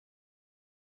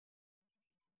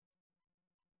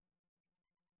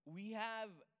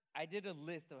I did a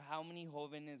list of how many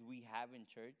Jóvenes we have in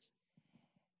church.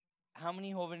 How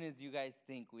many Jóvenes do you guys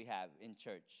think we have in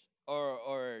church?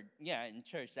 Or in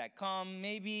church that come,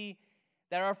 maybe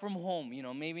that are from home,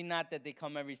 maybe not that they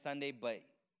come every Sunday, but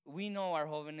we know our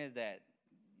Jóvenes that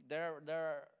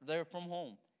they're from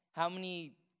home. How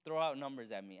many, throw out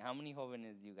numbers at me, how many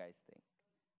Jóvenes do you guys think?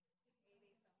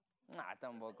 Nah,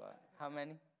 tampoco. How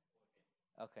many?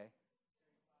 Okay.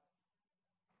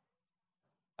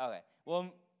 Okay.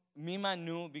 Well, Mima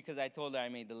knew because I told her I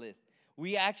made the list.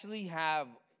 We actually have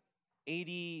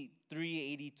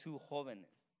 83, 82 Jóvenes.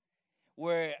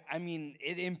 Where,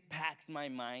 it impacts my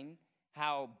mind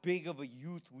how big of a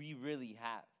youth we really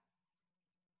have.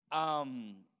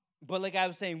 But like I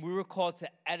was saying, we were called to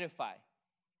edify,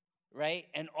 right?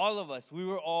 And all of us, we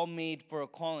were all made for a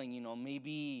calling,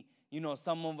 maybe,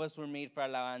 some of us were made for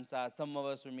alabanza, some of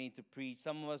us were made to preach,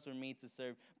 some of us were made to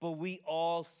serve, but we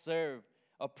all serve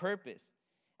a purpose.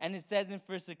 And it says in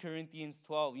 1 Corinthians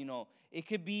 12, it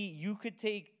could be, you could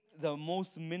take the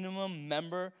most minimum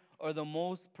member or the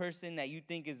most person that you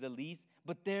think is the least,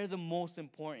 but they're the most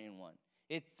important one.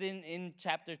 It's in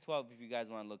chapter 12 if you guys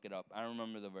want to look it up. I don't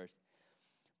remember the verse.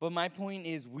 But my point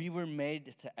is we were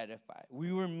made to edify.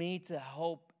 We were made to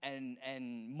help and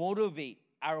motivate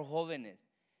our Jóvenes.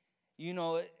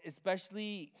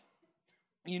 Especially,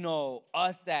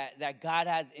 us that God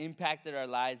has impacted our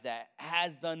lives, that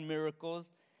has done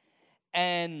miracles.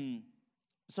 And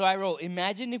so I wrote,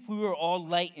 imagine if we were all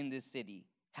light in this city,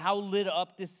 how lit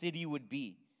up this city would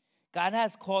be. God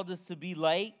has called us to be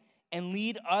light and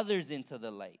lead others into the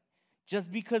light.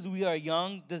 Just because we are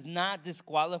young does not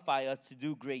disqualify us to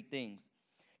do great things.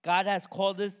 God has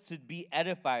called us to be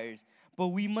edifiers, but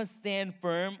we must stand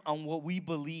firm on what we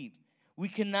believe. We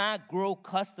cannot grow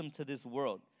accustomed to this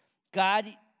world. God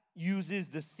uses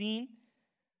the seen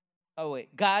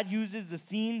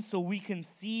so we can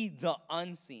see the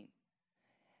unseen.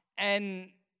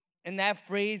 And that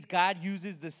phrase, God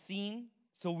uses the seen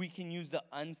so we can use the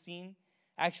unseen,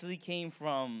 actually came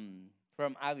from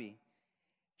Abby.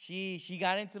 She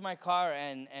got into my car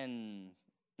and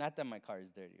not that my car is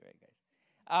dirty, right, guys?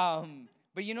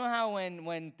 But you know how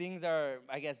when things are,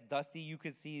 I guess, dusty, you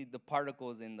could see the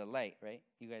particles in the light, right?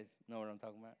 You guys know what I'm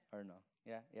talking about? Or no?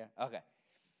 Yeah? Okay.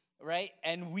 Right?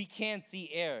 And we can't see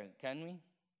air, can we?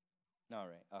 No,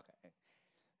 right? Okay.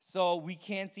 So we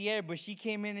can't see air, but she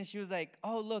came in and she was like,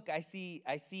 oh, look, I see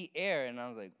air. And I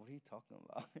was like, what are you talking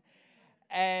about?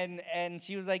 And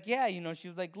she was like, yeah, she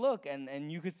was like, look,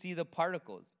 and you could see the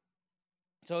particles.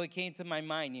 So it came to my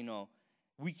mind,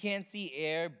 we can't see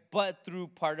air, but through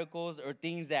particles or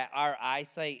things that our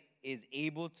eyesight is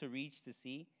able to reach to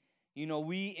see,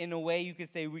 we, in a way, you could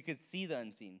say we could see the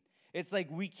unseen. It's like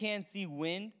we can't see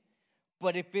wind,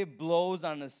 but if it blows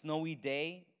on a snowy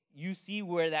day, you see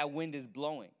where that wind is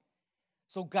blowing.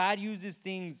 So God uses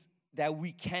things that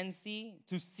we can see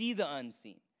to see the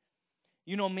unseen.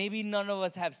 Maybe none of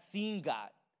us have seen God,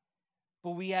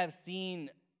 but we have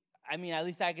seen, at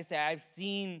least I can say I've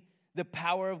seen the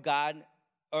power of God,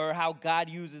 or how God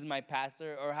uses my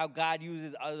pastor, or how God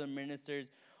uses other ministers,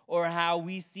 or how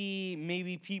we see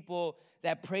maybe people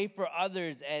that pray for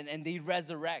others and they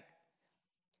resurrect.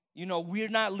 We're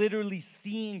not literally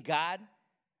seeing God,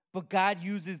 but God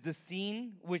uses the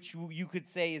seen, which you could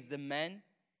say is the men,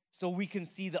 so we can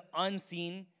see the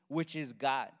unseen, which is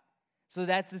God. So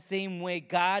that's the same way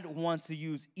God wants to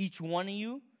use each one of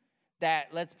you, that,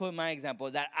 let's put my example,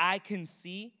 that I can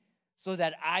see, so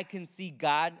that I can see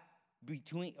God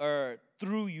between or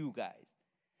through you guys.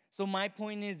 So my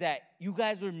point is that you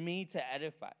guys were made to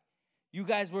edify. You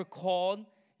guys were called,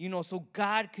 so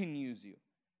God can use you.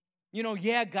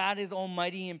 God is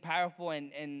almighty and powerful,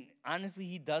 and honestly,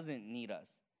 he doesn't need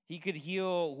us. He could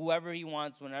heal whoever he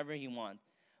wants, whenever he wants.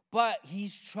 But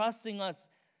he's trusting us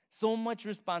so much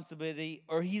responsibility,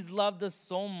 or he's loved us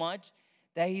so much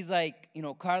that he's like,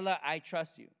 Carla, I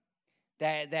trust you.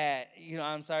 That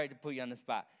I'm sorry to put you on the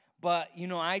spot. But,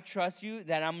 I trust you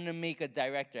that I'm going to make a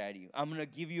director out of you. I'm going to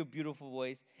give you a beautiful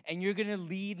voice, and you're going to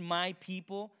lead my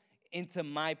people into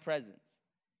my presence.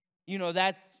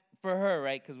 That's for her,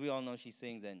 right? Because we all know she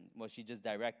sings and, she just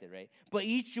directed, right? But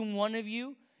each one of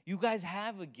you guys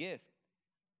have a gift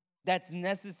that's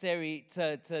necessary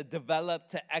to develop,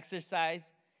 to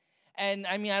exercise. And,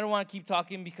 I don't want to keep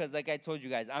talking because, like I told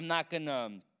you guys, I'm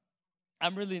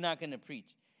really not going to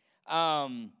preach.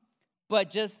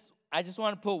 But I just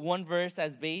want to put one verse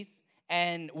as base,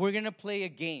 and we're going to play a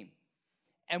game.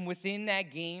 And within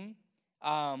that game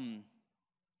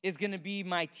is going to be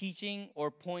my teaching or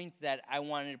points that I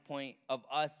wanted to point of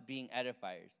us being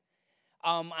edifiers.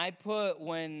 I put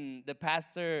when the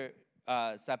pastor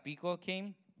Sapico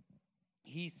came,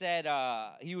 he said,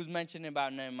 he was mentioning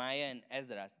about Nehemiah and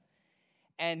Esdras.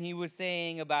 And he was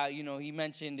saying about, he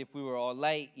mentioned if we were all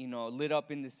light, lit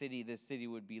up in the city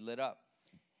would be lit up.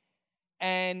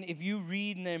 And if you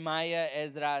read Nehemiah,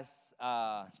 Esdras,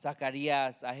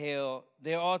 Zacharias, Ahio,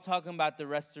 they're all talking about the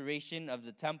restoration of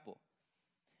the temple.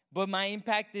 But my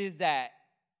impact is that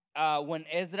when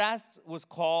Esdras was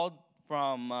called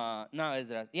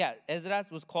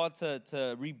Esdras was called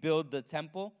to rebuild the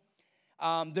temple,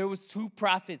 there was 2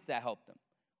 prophets that helped him,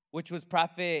 which was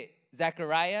Prophet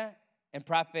Zechariah and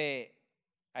Prophet,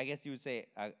 I guess you would say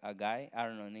a guy, I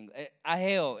don't know in English,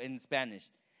 Ahio in Spanish.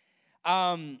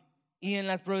 Y en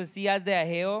las profecías de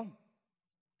Ahio,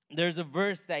 there's a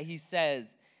verse that he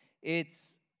says,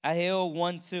 it's Ahio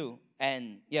 1:2,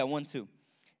 and 1:2.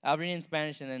 I'll read it in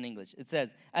Spanish and then English. It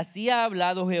says, así ha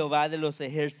hablado Jehová de los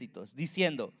ejércitos,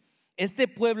 diciendo, este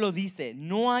pueblo dice,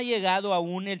 no ha llegado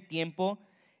aún el tiempo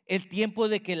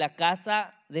de que la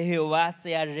casa de Jehová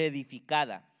sea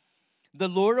reedificada. The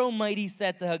Lord Almighty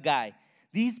said to Haggai,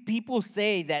 these people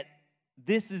say that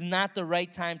this is not the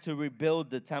right time to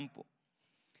rebuild the temple.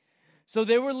 So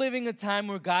they were living a time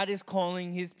where God is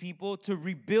calling his people to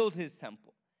rebuild his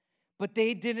temple. But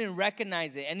they didn't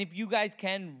recognize it. And if you guys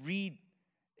can read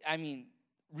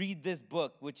this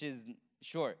book, which is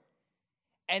short.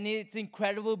 And it's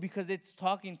incredible because it's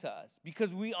talking to us.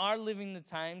 Because we are living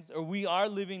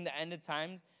the end of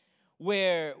times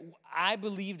where I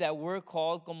believe that we're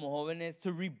called como jóvenes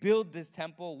to rebuild this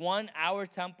temple. Our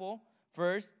temple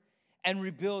first, and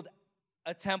rebuild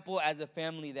a temple as a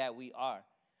family that we are.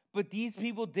 But these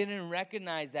people didn't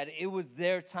recognize that it was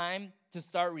their time to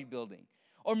start rebuilding.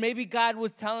 Or maybe God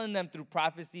was telling them through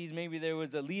prophecies. Maybe there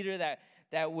was a leader that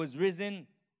was risen,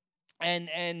 and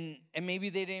maybe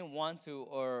they didn't want to,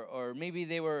 or maybe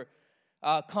they were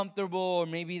comfortable, or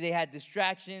maybe they had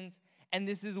distractions. And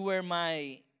this is where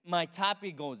my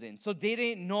topic goes in. So they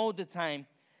didn't know the time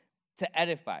to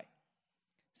edify.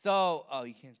 So,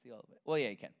 you can't see all of it. Well, yeah,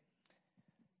 you can.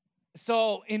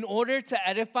 So in order to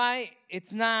edify,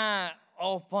 it's not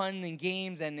all fun and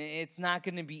games, and it's not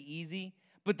going to be easy.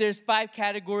 But there's 5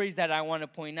 categories that I want to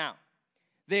point out.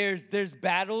 There's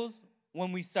battles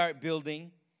when we start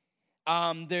building.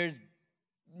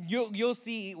 You'll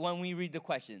see when we read the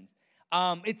questions.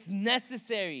 It's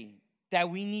necessary that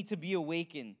we need to be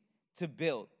awakened to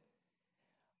build.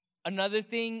 Another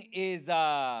thing is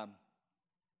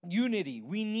unity.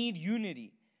 We need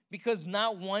unity because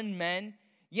not one man.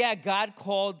 Yeah, God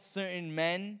called certain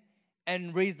men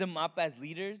and raised them up as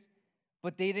leaders,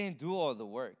 but they didn't do all the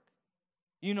work.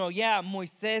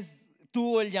 Moisés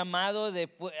tuvo el llamado de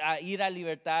ir a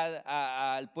libertad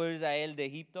al pueblo de Israel de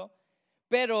Egipto,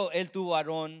 pero él tuvo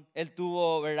Aarón, él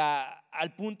tuvo, ¿verdad? Al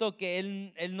punto que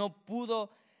él no pudo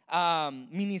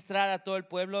ministrar a todo el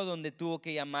pueblo, donde tuvo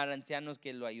que llamar a ancianos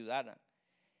que lo ayudaran.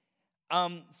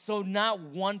 So not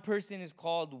one person is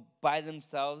called by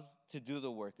themselves to do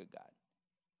the work of God.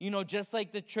 Just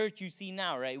like the church you see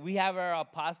now, right? We have our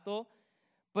apostle,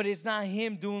 but it's not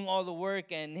him doing all the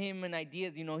work and him and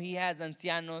ideas. He has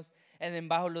ancianos, and then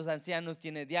bajo los ancianos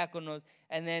tiene diáconos,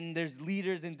 and then there's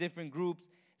leaders in different groups.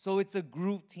 So it's a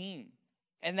group team,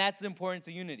 and that's the importance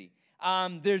of unity.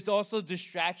 There's also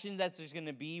distractions that there's going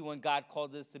to be when God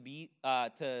calls us to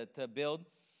build,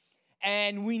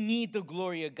 and we need the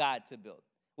glory of God to build.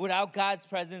 Without God's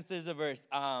presence, there's a verse.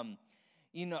 How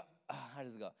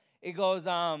does it go? It goes,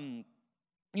 en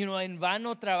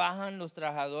vano trabajan los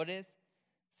trabajadores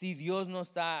si Dios no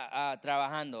está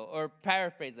trabajando, or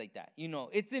paraphrase like that.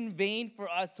 It's in vain for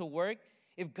us to work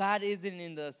if God isn't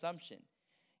in the assumption.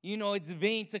 It's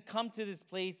vain to come to this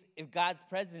place if God's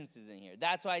presence isn't here.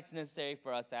 That's why it's necessary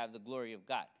for us to have the glory of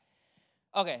God.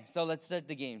 Okay, so let's start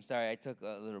the game. Sorry, I took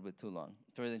a little bit too long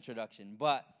for the introduction.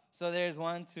 But, so there's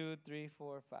 1, 2, 3,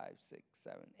 4, 5, 6,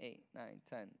 7, 8, 9,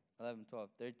 10, 11, 12,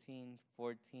 13,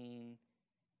 14,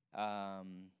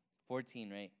 14,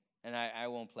 right? And I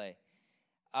won't play.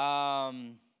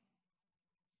 14,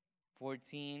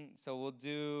 so we'll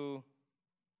do,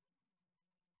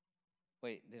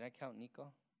 wait, did I count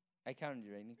Nico? I counted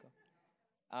you, right, Nico?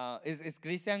 Is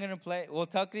Christian going to play? We'll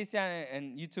tell Christian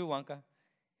and you too, Wanka.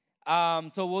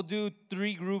 So we'll do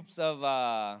 3 groups of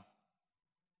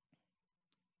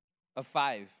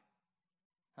 5.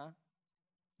 Huh?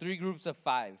 3 groups of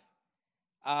 5.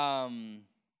 3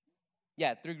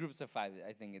 groups of 5.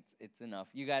 I think it's enough.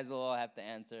 You guys will all have to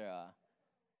answer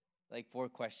like 4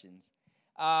 questions.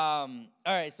 All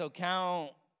right, so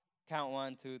count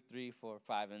 1, 2, 3, 4,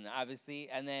 5, and obviously,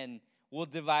 and then we'll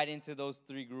divide into those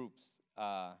 3 groups.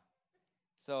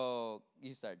 So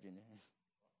you start, Junior.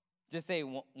 Just say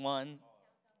 1.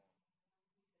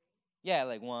 Yeah,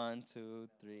 like 1, 2,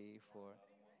 3, 4.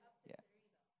 Yeah.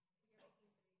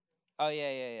 Oh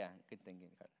yeah. Good thinking,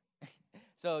 Carla.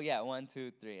 So yeah, 1,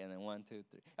 2, 3, and then 1, 2,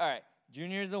 3. All right.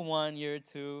 Junior's a 1, you're a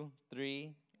 2,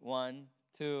 3, 1,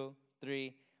 2,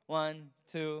 3, 1,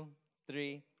 2,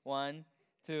 3, 1,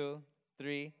 2,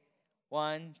 3,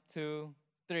 1, 2,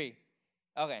 3.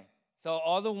 Okay. So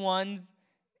all the ones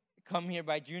come here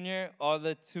by Junior, all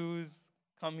the 2s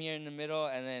come here in the middle,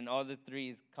 and then all the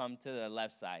 3s come to the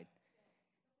left side.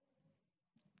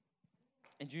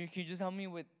 And Junior, can you just help me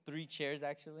with 3 chairs,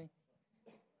 actually?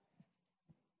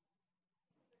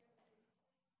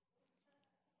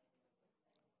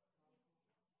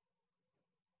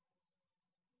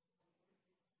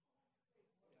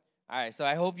 All right, so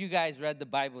I hope you guys read the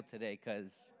Bible today,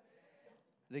 because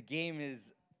the game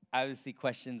is obviously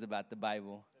questions about the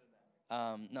Bible.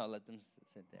 No, let them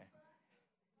sit there.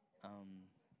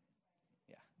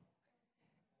 Yeah.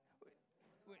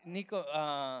 Nico,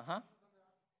 huh?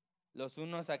 Los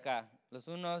unos acá. Los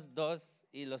unos, dos,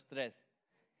 y los tres.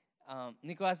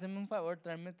 Nico, hazme un favor,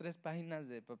 tráeme 3 páginas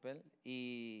de papel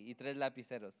y 3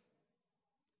 lapiceros.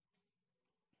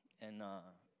 And I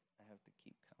have to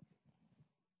keep count.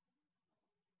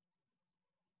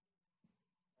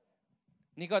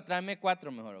 Nico, tráeme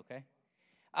 4 mejor, okay?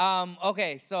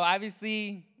 Okay, so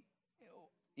obviously,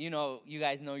 you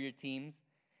guys know your teams.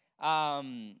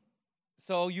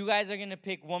 So you guys are going to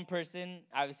pick one person.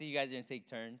 Obviously, you guys are going to take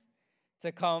turns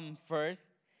to come first.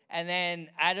 And then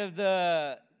I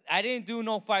didn't do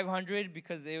no 500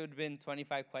 because it would have been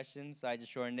 25 questions, so I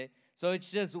just shortened it. So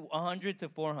it's just 100 to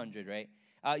 400, right?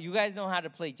 You guys know how to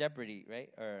play Jeopardy, right?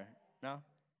 Or no?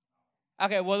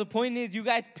 Okay, well, the point is you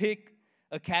guys pick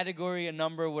a category, a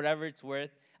number, whatever it's worth.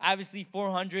 Obviously,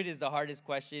 400 is the hardest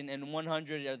question, and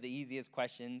 100 are the easiest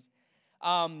questions.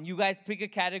 You guys pick a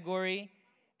category,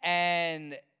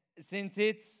 and since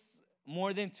it's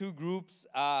more than 2 groups,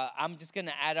 I'm just going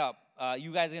to add up.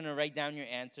 You guys are going to write down your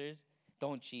answers.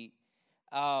 Don't cheat.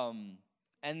 And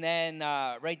then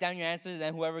write down your answers,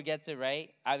 and whoever gets it right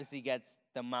obviously gets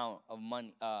the amount of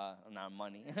money. Not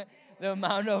money. the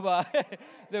amount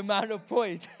of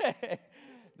points.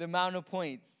 The amount of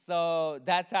points. So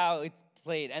that's how it's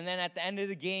played. And then at the end of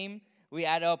the game, we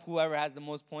add up whoever has the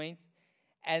most points,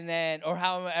 and then, or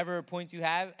however points you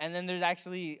have. And then there's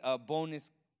actually a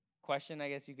bonus question, I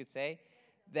guess you could say,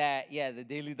 the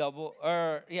daily double,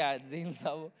 the daily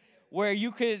double, where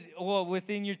you could,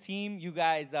 within your team, you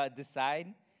guys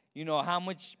decide, how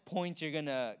much points you're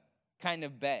gonna kind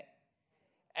of bet.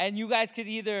 And you guys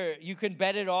you can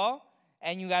bet it all,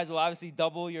 and you guys will obviously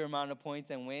double your amount of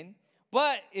points and win.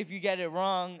 But if you get it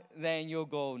wrong, then you'll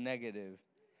go negative.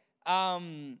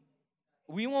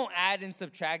 We won't add and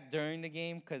subtract during the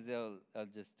game because it'll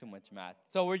just too much math.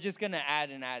 So we're just gonna add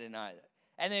and add and add.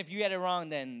 And if you get it wrong,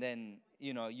 then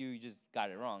you just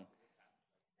got it wrong.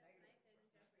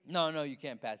 No, you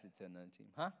can't pass it to another team,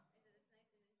 huh?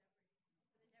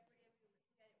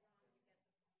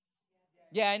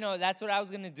 Yeah, I know. That's what I was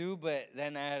gonna do, but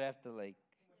then I'd have to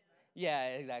yeah,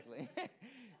 exactly.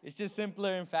 It's just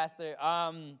simpler and faster.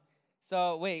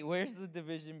 So wait, where's the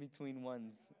division between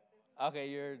ones?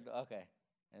 Okay, okay,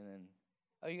 and then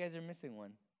you guys are missing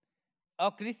one. Oh,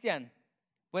 Christian,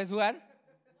 ¿puedes jugar?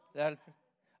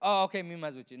 Oh, okay, me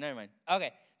más with you. Never mind.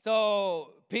 Okay,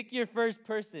 so pick your first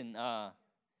person.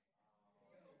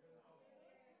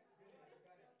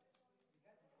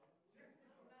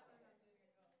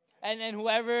 And then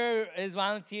whoever is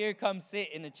volunteer, come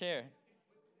sit in a chair.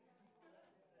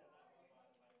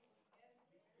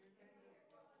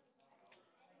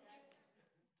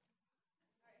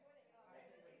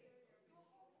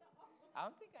 I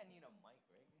don't think I need a mic,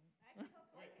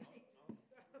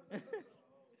 right?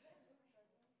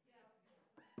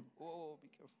 Whoa, be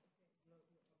careful.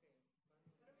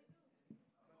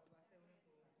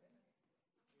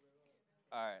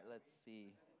 All right, let's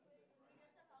see.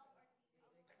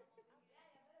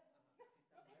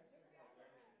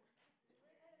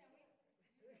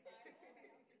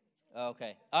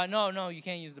 Okay. No, you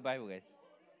can't use the Bible, guys.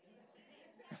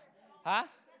 Huh?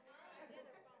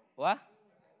 What?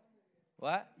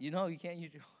 What? You can't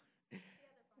use your.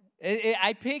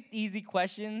 I picked easy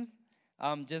questions,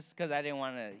 just because I didn't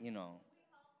want to,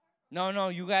 No,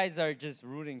 you guys are just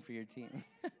rooting for your team.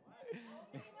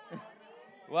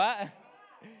 What?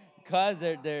 Because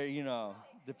they're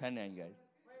depending on you guys.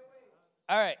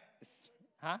 All right.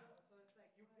 Huh?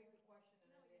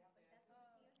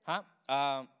 Huh?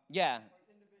 Yeah.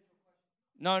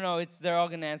 No, they're all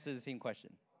gonna answer the same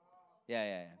question.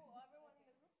 Yeah.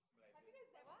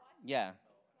 Yeah.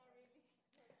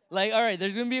 All right,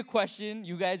 there's gonna be a question.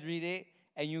 You guys read it,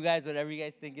 and you guys, whatever you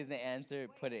guys think is the answer,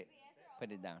 put it.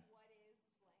 put it down.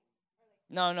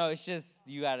 No, it's just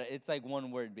it's like one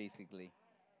word basically.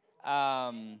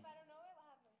 Then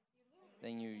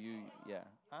yeah.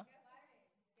 Huh?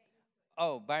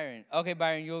 Oh, Byron. Okay,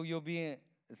 Byron, you'll be in.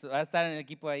 So, vas a estar en el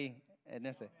equipo ahí, en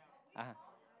ese. Ajá.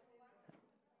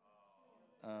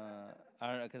 I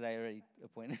don't know, because I already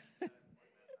appointed.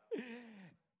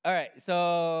 All right,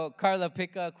 so Carla,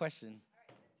 pick a question.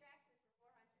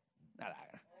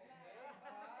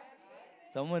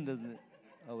 Someone doesn't.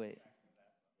 Oh, wait.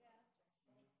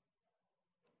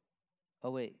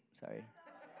 Sorry.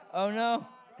 Oh, no.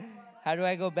 How do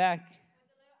I go back?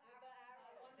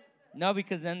 No,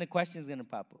 because then the question is going to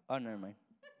pop up. Oh, never mind.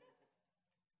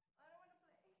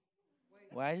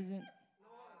 Why doesn't...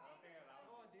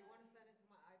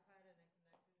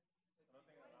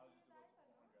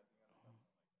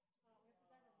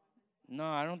 No,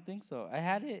 I don't think so. I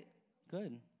had it.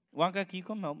 Good. Wonka, can you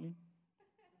come help me?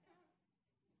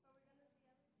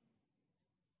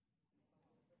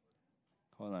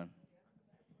 Hold on.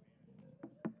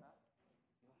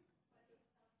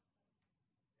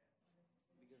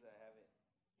 Because I have it.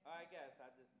 Oh, I guess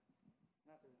I'll just...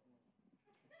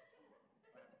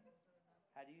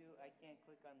 How do you... I can't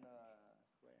click on the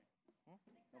square. No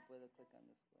puedo click on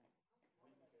the square.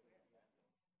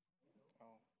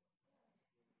 Oh.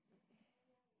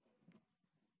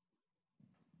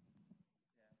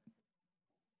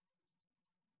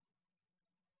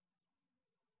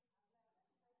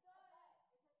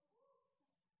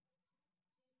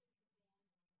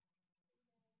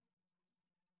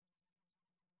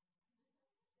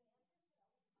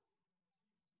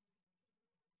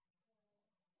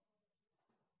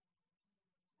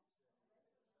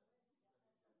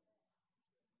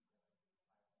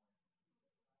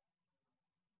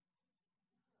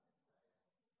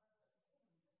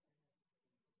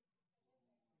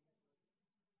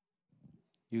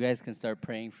 You guys can start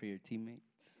praying for your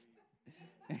teammates.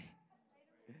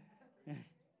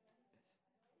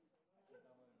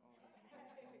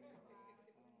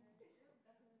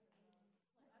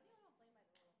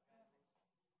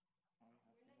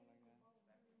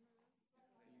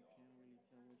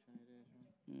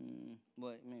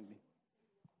 What, maybe.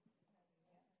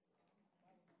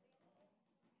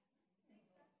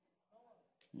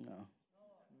 No.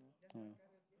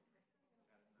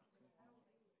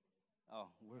 Oh,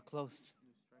 we're close.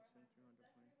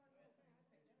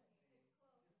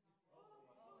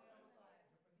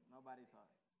 Nobody saw it.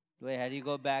 Wait, how do you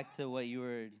go back to what you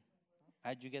were...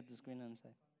 How'd you get the screen on the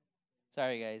side?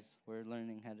 Sorry, guys. We're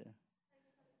learning how to...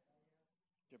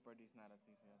 Jeopardy's not as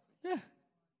easy as we... Yeah.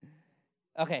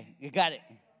 Okay, you got it.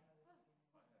 Wait,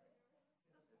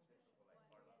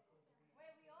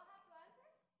 we all have to answer?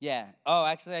 Yeah. Oh,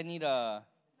 actually, I need a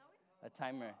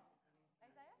timer.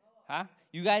 Isaiah? Huh?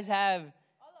 You guys have... All of us.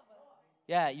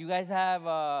 Yeah, you guys have...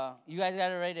 You guys got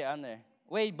to write it on there.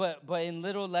 Wait, but in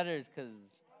little letters,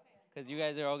 because you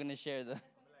guys are all going to share the...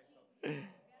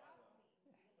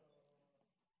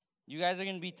 You guys are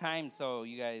going to be timed, so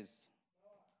you guys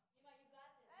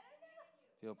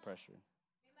feel pressure.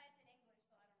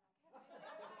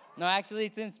 No, actually,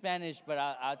 it's in Spanish, but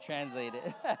I'll translate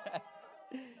it.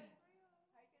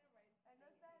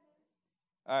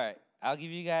 All right, I'll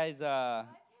give you guys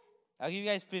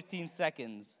 15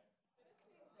 seconds.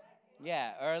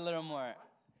 Yeah, or a little more.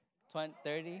 20,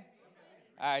 30?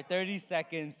 All right, 30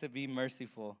 seconds to be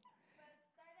merciful.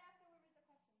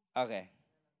 Okay.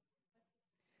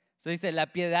 So dice, la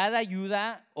piedad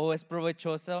ayuda o es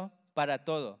provechoso para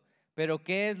todo, pero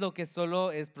 ¿qué es lo que solo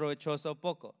es provechoso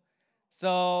poco?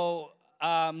 So,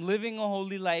 living a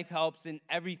holy life helps in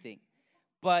everything,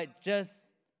 but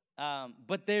there's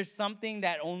something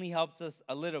that only helps us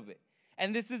a little bit.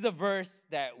 And this is a verse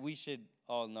that we should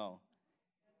all know.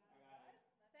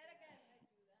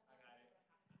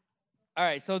 All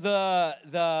right, so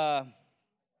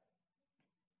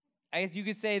I guess you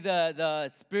could say the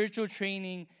spiritual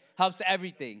training helps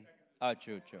everything. Oh,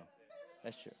 true.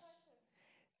 That's true.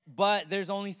 But there's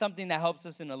only something that helps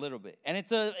us in a little bit. And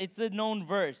it's a known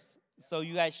verse, so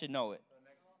you guys should know it.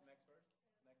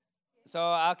 So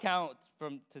I'll count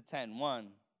from to 10. 1,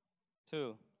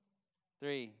 2,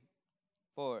 3,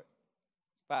 4,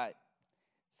 5,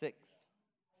 6,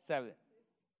 7,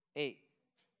 8,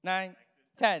 9,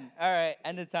 10. All right,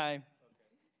 end of time.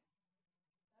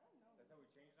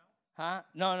 Huh?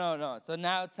 No. So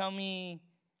now tell me,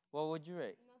 what would you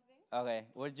rate? Nothing. Okay,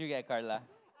 what did you get, Carla? I wrote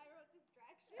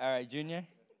distraction. All right, Junior?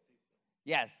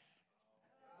 Yes.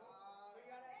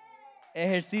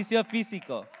 Ejercicio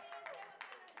físico.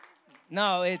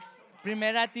 No, it's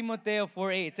Primera Timoteo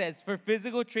 4:8. It says, for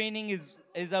physical training is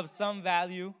of some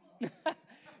value,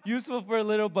 useful for a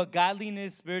little, but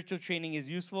godliness, spiritual training is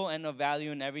useful and of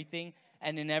value in everything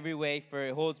and in every way, for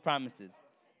it holds promises.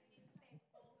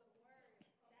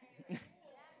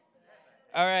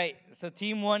 All right, so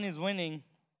team 1 is winning.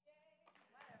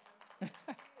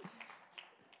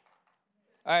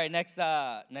 All right, next,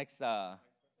 yeah.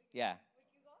 Yeah.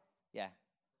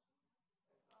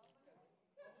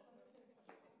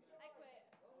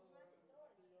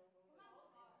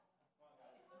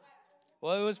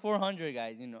 Well, it was 400,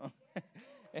 guys, you know.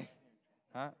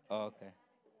 Huh? Oh, okay.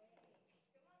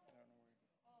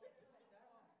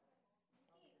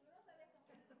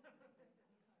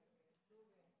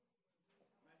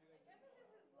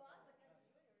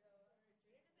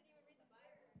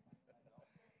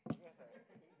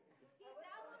 He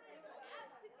downloaded the app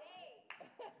today.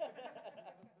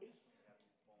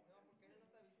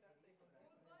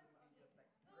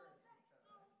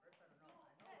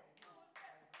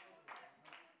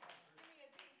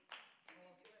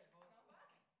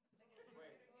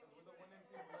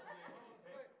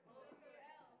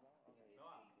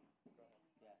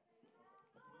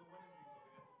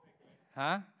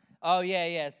 Huh? Oh, yeah,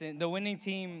 yes. The winning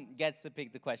team gets to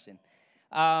pick the question.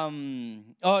 La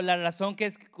razón que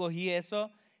escogí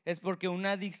eso es porque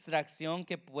una distracción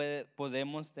que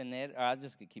podemos tener. I'll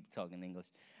just keep talking English.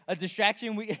 A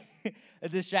distraction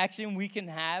we can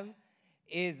have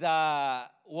is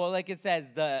well, like it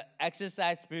says, the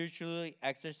exercise, spiritually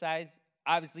exercise,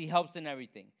 obviously helps in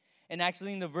everything. And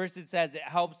actually in the verse it says it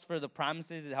helps for the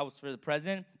promises, it helps for the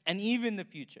present, and even the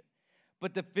future.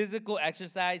 But the physical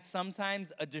exercise,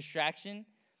 sometimes a distraction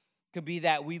could be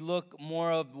that we look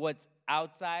more of what's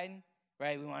outside,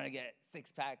 right? We want to get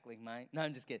six-pack like mine. No,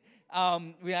 I'm just kidding. We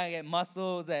want to get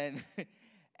muscles and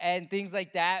and things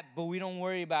like that, but we don't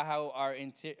worry about how our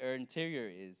interior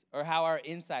is or how our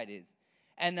inside is.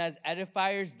 And as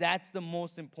edifiers, that's the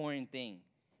most important thing,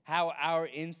 how our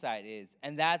inside is.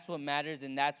 And that's what matters,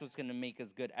 and that's what's going to make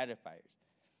us good edifiers.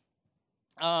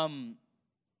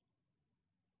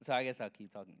 So I guess I'll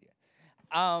keep talking to you.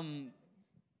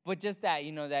 But just that,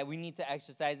 you know, that we need to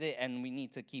exercise it and we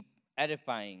need to keep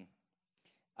edifying.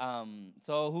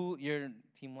 So you're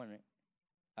team 1, right?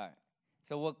 All right.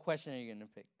 So what question are you going to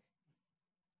pick?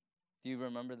 Do you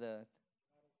remember the?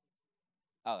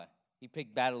 Okay. He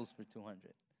picked battles for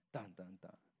 200. Dun, dun,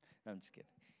 dun. No, I'm just kidding.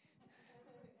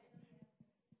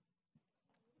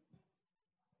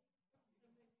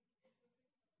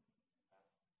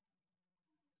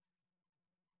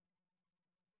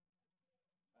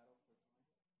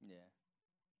 Yeah.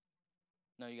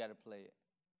 No, you got to play it.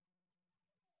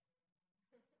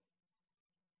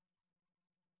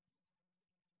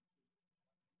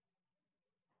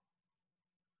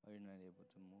 Oh, you're not able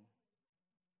to move.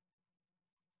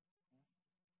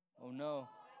 Oh, no.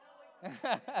 You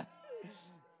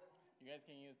guys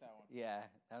can use that one. Yeah,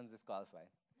 that one's disqualified.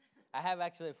 I have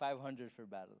actually 500 for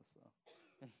battles, so.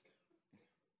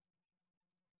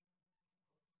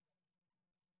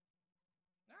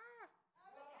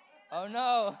 Oh,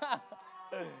 no.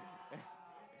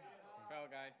 Fell,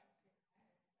 guys.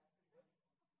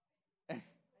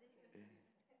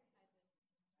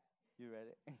 You read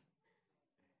it?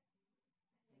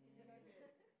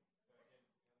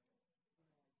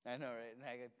 I know, right?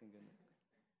 I got thinking.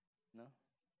 No?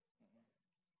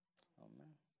 Oh,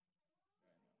 man.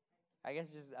 I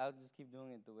guess I'll just keep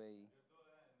doing it the way.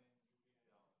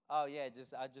 Oh, yeah,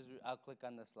 I'll click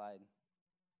on the slide.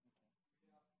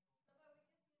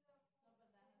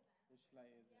 Which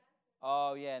slide is it?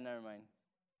 Oh, yeah, never mind.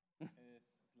 It's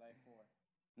slide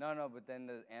 4. No, but then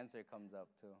the answer comes up,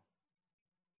 too.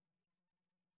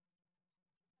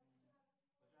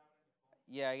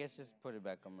 Yeah, I guess just put it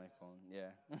back on my phone.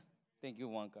 Yeah. Thank you,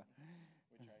 Wonka.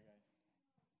 We try, guys.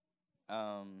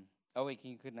 Oh, wait,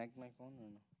 can you connect my phone or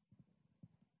no?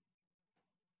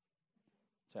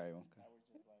 Sorry, Wonka. I was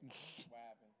just like, what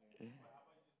happens here?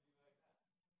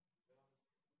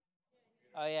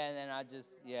 Oh, yeah, and then I'll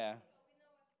just, yeah.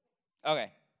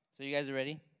 Okay, so you guys are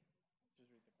ready?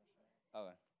 Just read the question.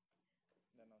 Okay.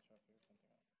 Then I'll try to figure something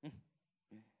out.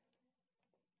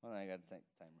 Hold on, I got a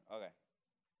timer. Okay.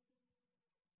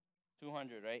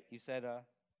 200, right? You said,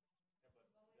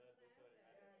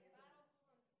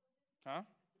 Huh?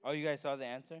 Oh, you guys saw the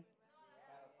answer?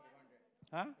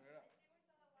 Huh?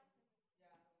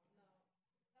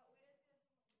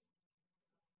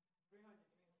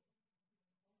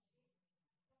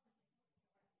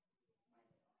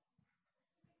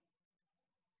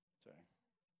 Sorry.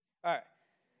 All right.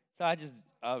 So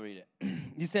I'll read it.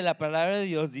 Dice, la palabra de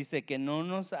Dios dice que no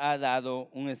nos ha dado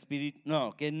un espíritu,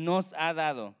 no, que nos ha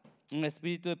dado un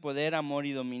espíritu de poder, amor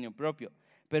y dominio propio.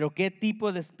 Pero ¿qué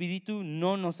tipo de espíritu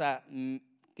no nos ha,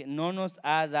 que no nos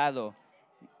ha dado.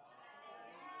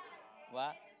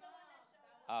 What?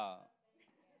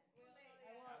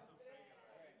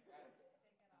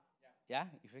 Yeah,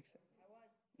 you fixed it?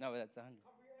 No, but that's 100.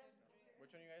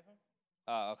 Which one you guys on?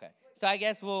 Oh, okay. So I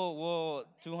guess we'll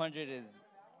 200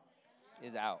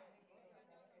 is out.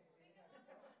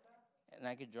 And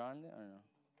I could draw on it or no?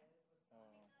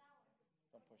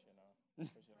 Don't push it now.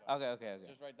 Push it back. Okay.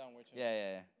 Just write down which one.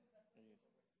 Yeah. you use.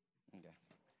 Okay.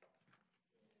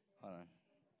 Hold on.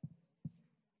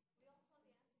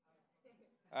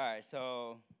 All right,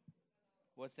 so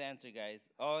what's the answer, guys?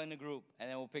 All in the group, and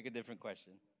then we'll pick a different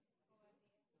question.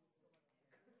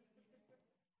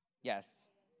 Yes.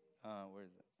 Where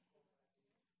is it?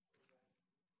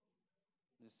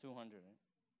 It's 200, right?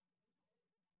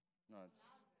 No, it's...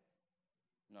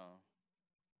 No.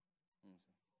 Let me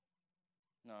see.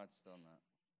 No, it's still not.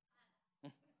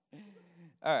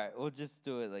 All right, we'll just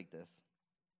do it like this.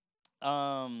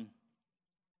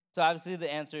 So obviously the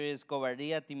answer is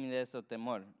cobardía, timidez, o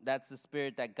temor. That's the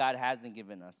spirit that God hasn't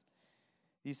given us.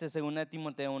 Dice 2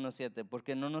 Timoteo 1:7,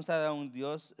 porque no nos ha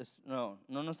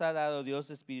dado Dios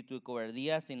espíritu de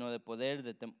cobardía, sino de poder,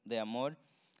 de amor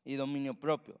y dominio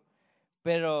propio.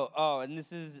 Pero, and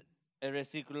this is a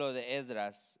versículo de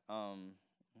Esdras. Let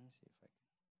me see if I can.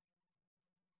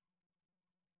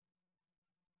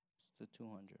 It's the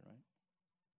 200, right?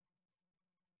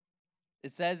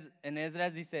 It says, en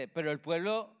Esdras dice, pero el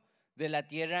pueblo de la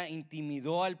tierra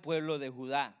intimidó al pueblo de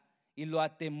Judá y lo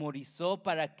atemorizó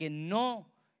para que no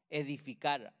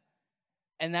edificara.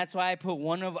 And that's why I put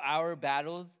one of our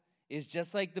battles is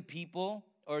just like the people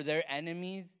or their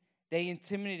enemies, they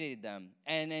intimidated them.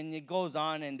 And it goes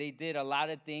on, and they did a lot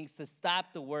of things to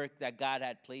stop the work that God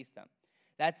had placed them.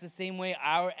 That's the same way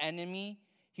our enemy,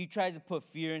 he tries to put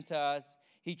fear into us.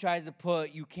 He tries to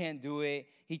put, you can't do it.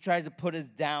 He tries to put us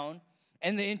down.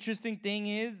 And the interesting thing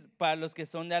is, para los que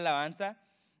son de alabanza,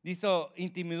 dice,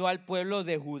 intimidó al pueblo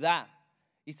de Judá.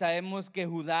 Y sabemos que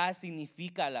Judá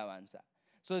significa alabanza.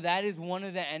 So that is one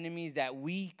of the enemies that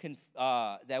we can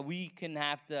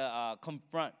have to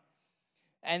confront.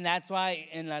 And that's why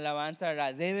in la alabanza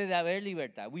debe de haber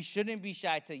libertad. We shouldn't be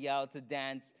shy to yell, to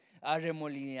dance,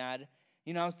 remolinar.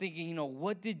 I was thinking,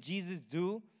 what did Jesus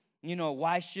do?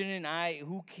 Why shouldn't I?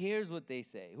 Who cares what they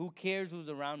say? Who cares who's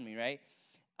around me, right?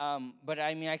 But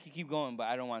I mean, I could keep going, but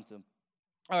I don't want to.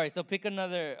 All right, so pick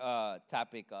another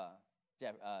topic.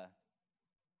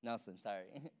 Nelson, sorry.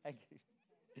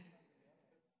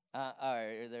 All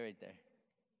right, they're right there.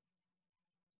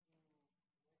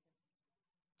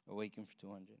 Awaken for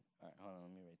 200. All right, hold on,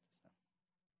 let me write this down.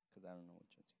 Because I don't know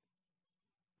which ones.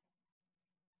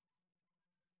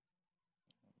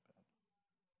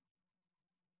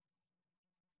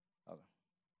 Okay.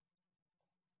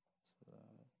 So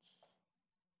that's...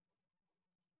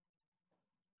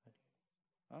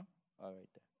 Huh? Oh,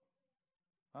 right there.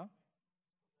 Huh?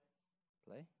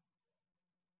 Play?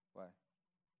 Why?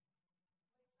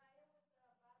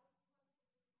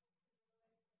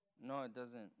 No, it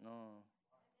doesn't. No.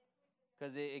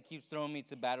 Because it keeps throwing me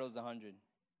to battles 100.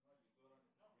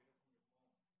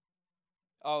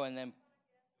 Oh, and then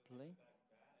play?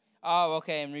 Oh,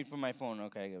 okay, and read from my phone.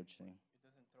 Okay, I get what you're saying. It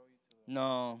doesn't throw you to the...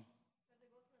 No.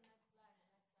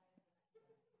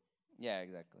 Yeah,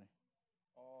 exactly.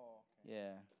 Oh, okay.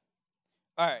 Yeah.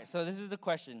 All right, so this is the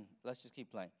question. Let's just keep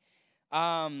playing.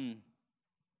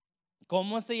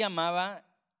 ¿Cómo se llamaba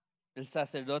el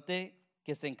sacerdote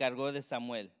que se encargó de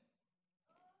Samuel?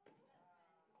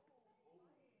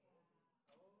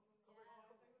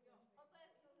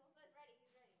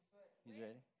 He's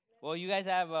ready? Well, you guys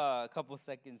have a couple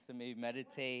seconds to maybe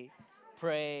meditate,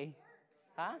 pray.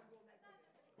 Huh?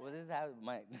 What is that?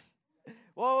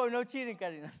 Whoa, no cheating,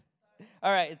 Karina.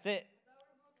 All right, it's it.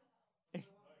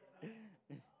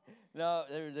 No,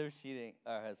 they're cheating.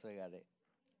 All right, so I got it.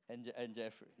 And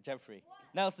Jeffrey.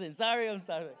 Nelson, sorry, I'm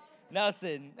sorry.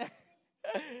 Nelson.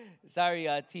 Sorry,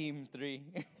 team 3.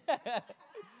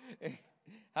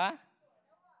 Huh?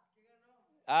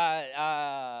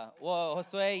 Well,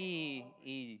 Josué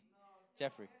y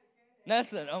Jeffrey.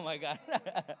 Nelson, oh my God.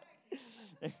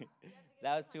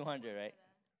 That was 200, right?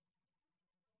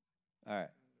 All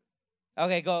right.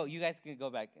 Okay, go. You guys can go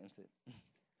back and sit.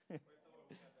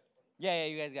 Yeah,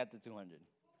 you guys got the 200.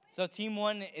 So team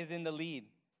 1 is in the lead.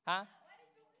 Huh?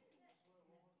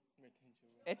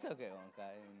 It's okay, Wonka.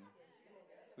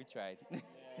 We tried.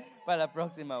 Para la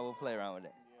próxima, we'll play around with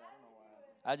it.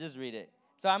 I'll just read it.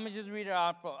 So I'm going to just read it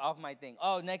off my thing.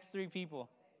 Oh, next 3 people.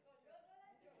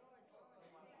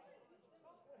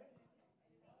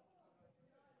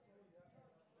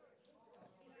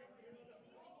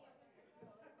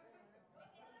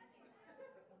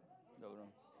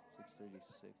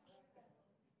 6:36.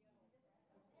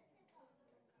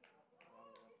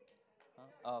 Huh?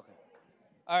 Oh, okay.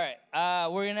 All right.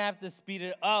 We're gonna have to speed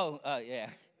it. Oh, yeah.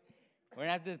 We're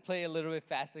gonna have to play a little bit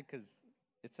faster because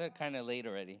it's kind of late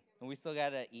already, and we still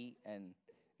gotta eat and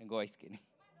go ice skating.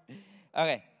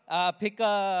 Okay. Pick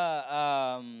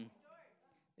a.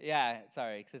 Yeah.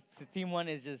 Sorry, 'cause team one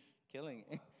is just killing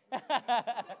it.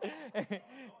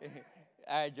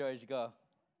 All right, George, go.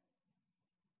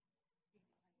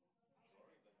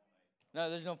 No,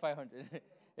 there's no 500.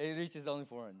 It reaches only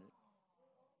 400.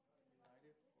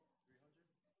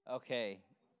 Okay.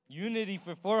 Unity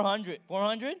for 400.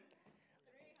 400?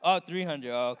 Oh,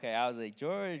 300. Oh, okay. I was like,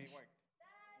 George.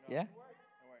 Yeah?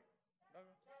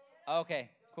 Okay,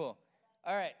 cool.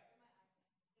 All right.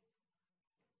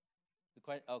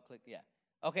 Click, yeah.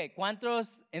 Okay,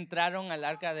 ¿cuántos entraron al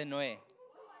arca de Noé?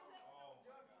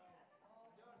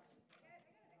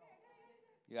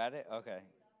 You got it? Okay.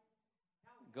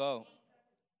 Go.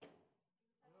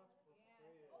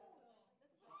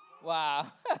 Wow.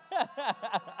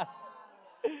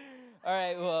 All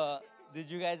right, well, did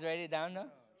you guys write it down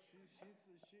now?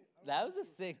 That was a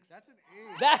 6. That's an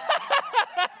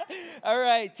 8. All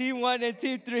right, team 1 and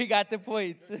team 3 got the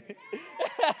points.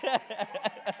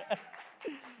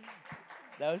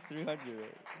 That was 300,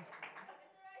 right?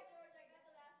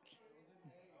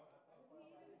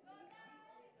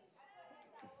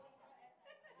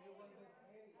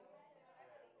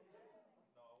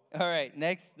 All right,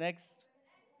 next.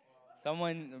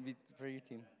 Someone for your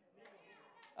team.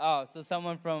 Oh, so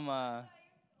someone from. All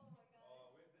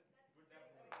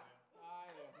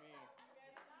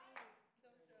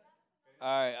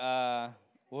right.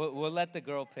 We'll let the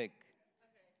girl pick.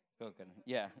 Okay.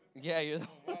 Yeah. You're the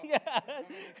one. Yeah.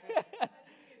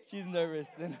 She's nervous.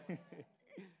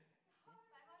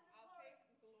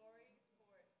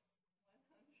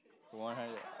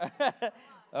 100.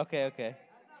 Okay. I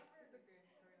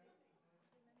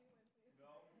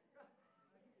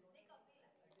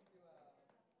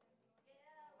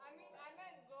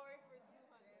meant glory for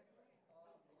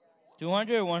 200.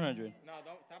 200 or 100? No,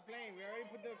 don't stop playing. We already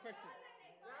put the question.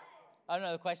 Oh,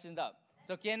 no, the question's up.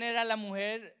 So, ¿quién era la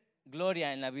mujer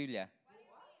Gloria en la Biblia?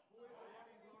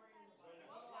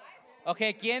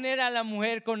 Okay, ¿quién era la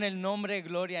mujer con el nombre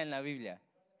Gloria en la Biblia?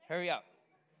 Hurry up.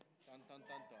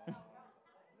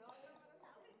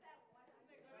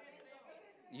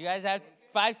 You guys have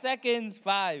 5 seconds.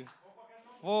 5,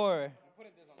 4,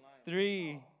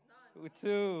 3,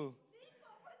 2,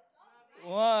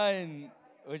 1.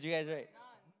 What'd you guys write?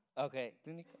 Okay.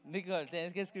 Nico,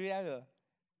 tienes que escribir algo.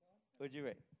 What'd you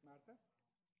write?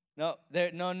 No,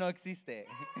 no existe.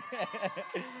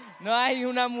 No hay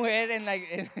una mujer en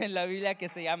la Biblia que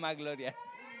se llama Gloria.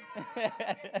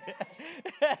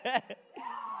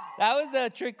 That was a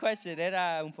trick question.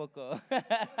 Era un poco.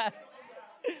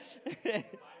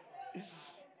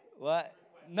 What?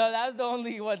 No, that was the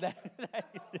only one that.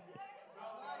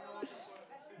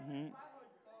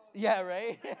 Yeah,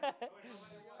 right?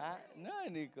 No,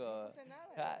 Nico.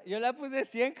 Yo la puse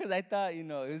 100 because I thought, it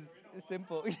was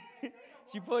simple.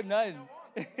 She put none.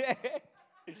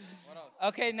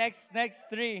 Okay, next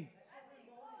 3.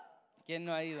 ¿Quién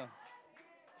no ha ido?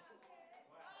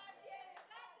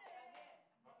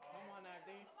 Come on,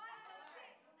 Abdi.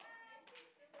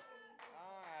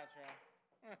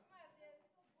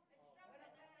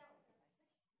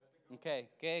 Okay,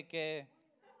 ¿qué?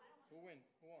 Who wins?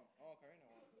 Who won? Oh, Karina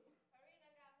won.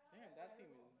 Damn, that team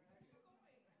is.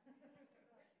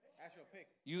 Actual pick.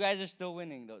 You guys are still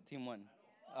winning, though, team 1.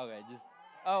 Okay, just.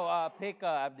 Pick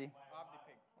Abdi. Abdi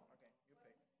picks. Okay, you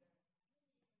pick.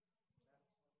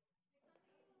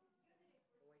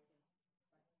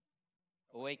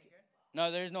 Awake.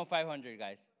 No, there's no 500,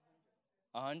 guys.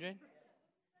 100?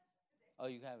 Oh,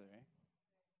 you have it, right?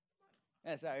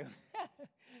 Yeah, sorry.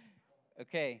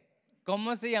 Okay.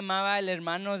 ¿Cómo se llamaba el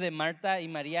hermano de Marta y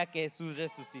María que Jesús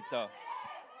resucitó?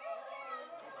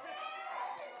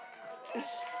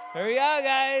 Hurry up,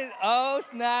 guys. Oh,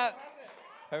 snap.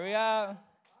 Hurry up.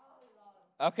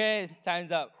 Okay,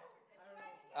 time's up.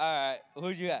 All right,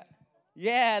 who'd you got?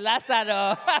 Yeah,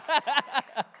 Lázaro.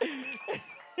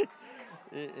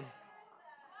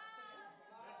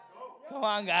 Come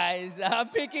on, guys. I'm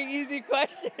picking easy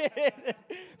questions.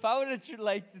 If I would have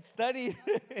studied.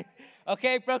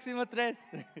 Okay, próximo 3.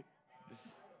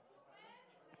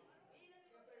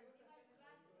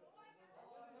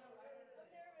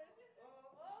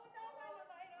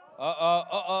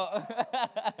 Uh-oh.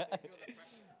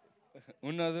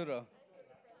 Uno duro.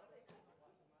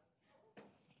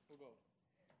 Who goes?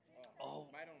 Oh.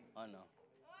 Byron. Oh, no.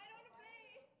 Oh, I don't want to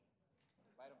play.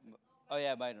 Byron. Oh,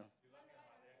 yeah, Byron.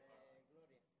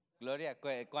 Gloria,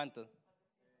 ¿cuánto?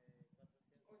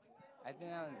 I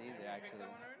think that one's easier, actually.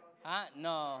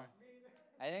 No.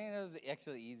 I think that was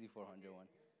actually easy 400 one.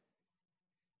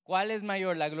 ¿Cuál es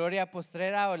mayor, la gloria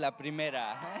postrera o la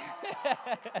primera?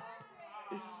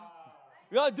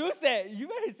 Yo, Dulce, you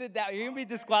better sit down. You're going to be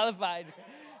disqualified.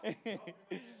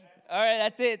 All right,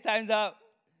 that's it. Time's up.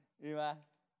 Yeah.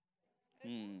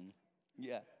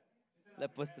 La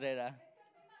postrera.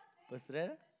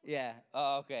 Postrera? Yeah.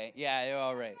 Oh, okay. Yeah, you're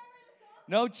all right.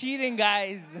 No cheating,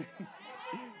 guys.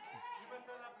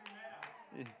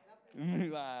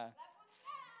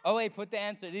 Oh, wait, put the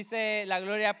answer. Dice, la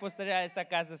gloria postrera de esta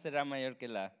casa será mayor que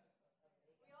la.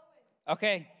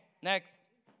 Okay, next.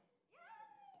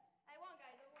 I won,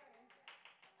 guys. Don't worry.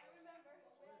 I remember.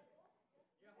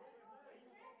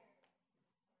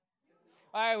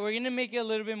 All right, we're going to make it a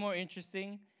little bit more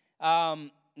interesting.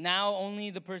 Now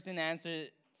only the person answers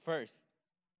first.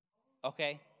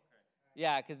 Okay?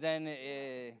 Yeah, because then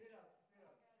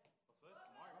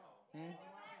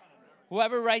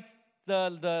whoever writes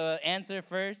the answer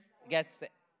first gets the.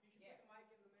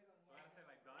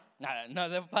 No,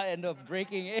 they'll probably end up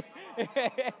breaking it.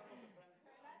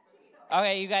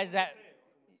 Okay, you guys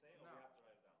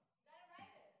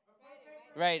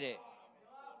write it.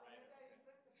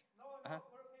 Uh-huh.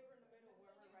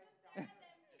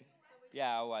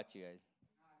 Yeah, I'll watch you guys.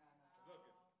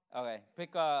 Okay,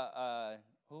 pick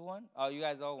who won? Oh, you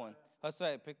guys all won.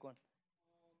 Josue, pick one.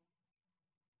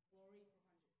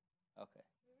 Okay.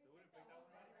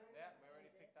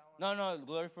 No,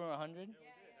 glory for 100?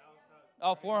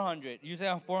 Oh, 400. You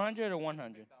say 400 or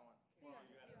 100?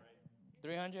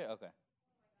 300? Okay.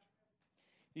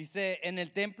 Dice, en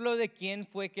el templo de quién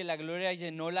fue que la gloria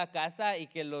llenó la casa y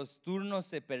que los turnos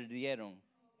se perdieron.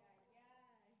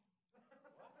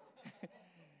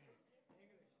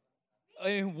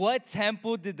 In what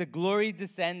temple did the glory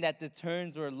descend that the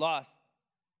turns were lost?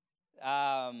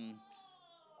 I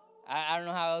don't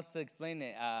know how else to explain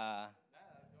it.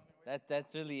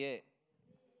 That's really it.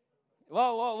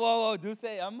 Whoa. Do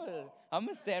say I'm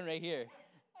gonna stand right here.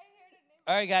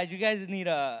 All right, guys. You guys need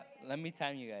let me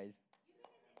time you guys.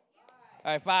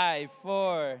 All right, 5,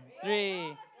 4,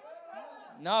 3.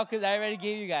 No, because I already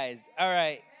gave you guys. All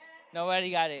right. Nobody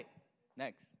got it.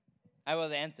 Next. I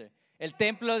will answer. El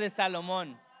templo de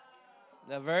Salomón.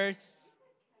 The verse.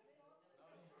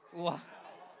 What?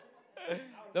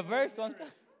 The verse one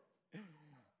time.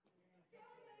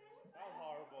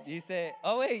 You say,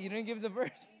 oh wait, you didn't give the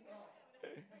verse.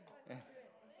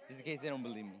 Just in case they don't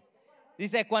believe me.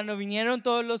 Dice, cuando vinieron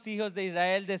todos los hijos de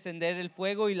Israel descender el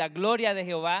fuego y la gloria de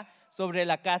Jehová sobre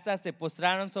la casa, se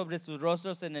postraron sobre sus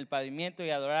rostros en el pavimento y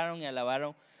adoraron y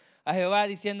alabaron a Jehová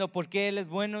diciendo, porque Él es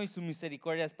bueno y su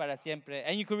misericordia es para siempre.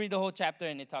 And you can read the whole chapter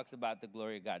and it talks about the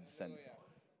glory of God descending.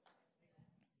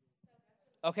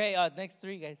 Okay, next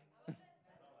 3 guys.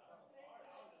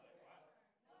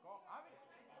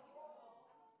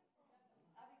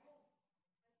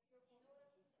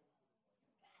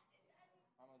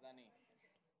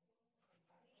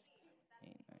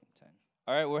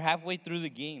 All right, we're halfway through the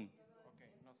game.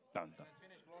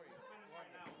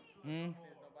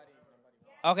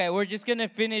 Okay, we're just going to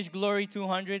finish Glory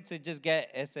 200 to just get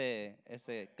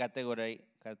ese category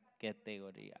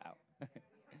out.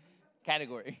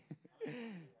 Category.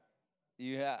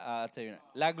 I'll tell you now.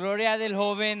 La gloria del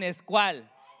joven es cuál?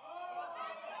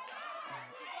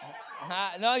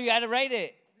 No, you got to write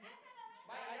it.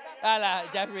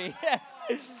 Jeffrey.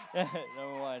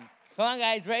 Number 1. Come on,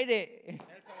 guys, write it.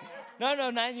 No,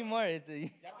 not anymore.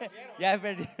 Ya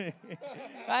perdí.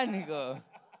 Pánico.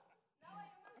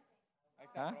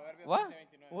 Huh? What?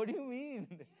 What do you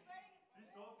mean?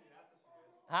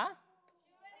 Huh?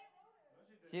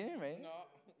 She didn't write it?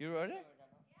 You wrote it?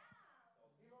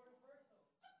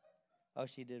 Oh,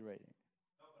 she did write it.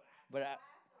 But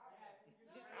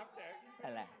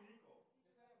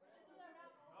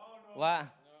what?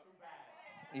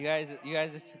 You guys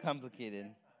are too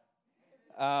complicated.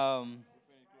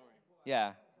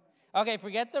 Yeah. Okay,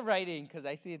 forget the writing because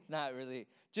I see it's not really.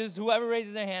 Just whoever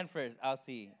raises their hand first, I'll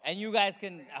see. And you guys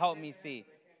can help me see.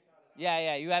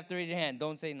 Yeah, you have to raise your hand.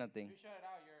 Don't say nothing.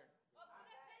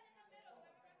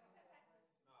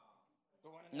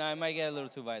 No, it might get a little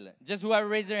too violent. Just whoever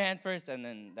raises their hand first, and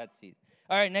then that's it.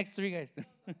 All right, next 3 guys.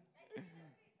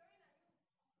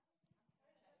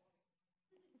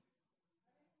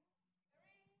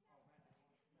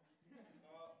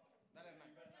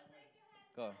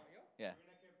 Go. Yeah.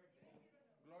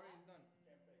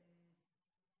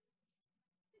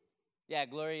 Yeah,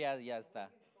 glory, ya está.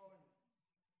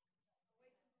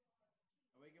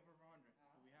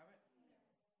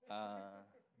 I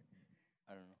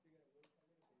don't know.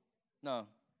 No.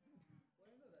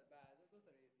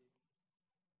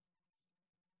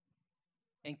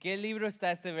 ¿En qué libro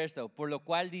está este verso? Por lo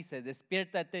cual dice,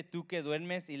 despiértate tú que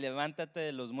duermes y levántate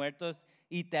de los muertos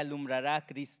y te alumbrará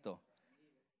Cristo.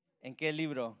 ¿En qué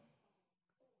libro?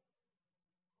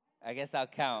 I guess I'll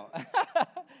count.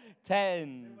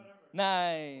 10,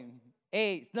 9,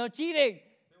 8. No cheating.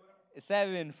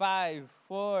 7, 5,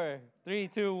 4, 3,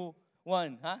 2,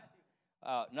 1. Huh?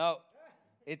 Oh, no.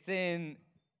 It's in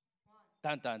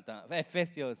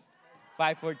Efesios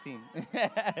 5:14.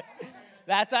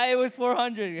 That's why it was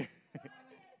 400.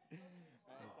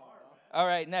 All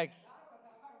right, next.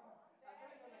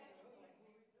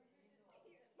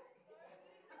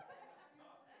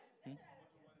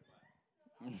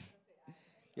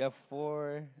 You have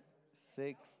 4,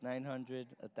 6, 900,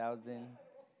 1,000,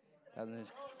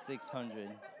 1,600.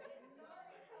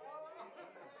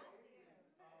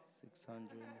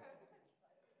 600,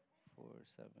 4,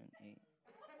 7, 8.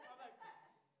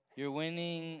 You're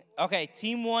winning. Okay,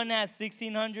 team 1 has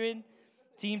 1,600.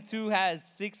 Team 2 has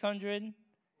 600.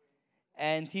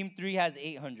 And team 3 has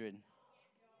 800.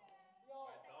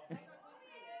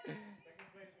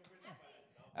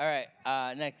 All right,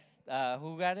 next.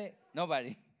 Who got it?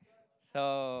 Nobody.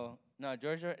 So, no,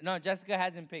 Jessica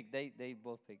hasn't picked. They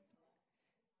both picked.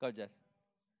 Go, Jess.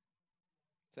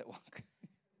 Say walk.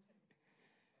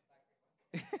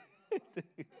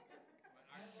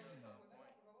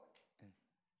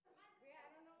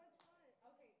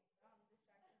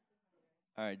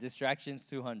 All right, distractions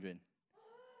 200.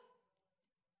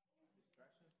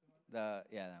 That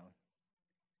one.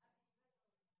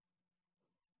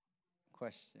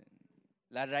 Question.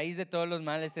 La raíz de todos los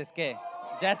males es qué?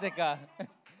 Jessica.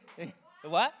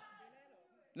 What?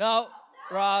 No,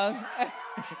 wrong.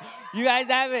 You guys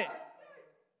have it.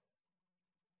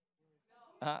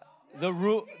 The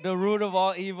root of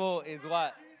all evil is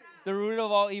what? The root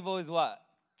of all evil is what?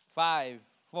 5,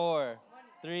 4,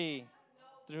 3,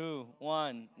 2,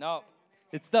 1. No,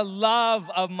 it's the love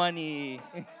of money.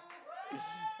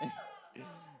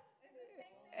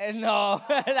 No,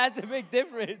 that's a big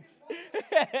difference.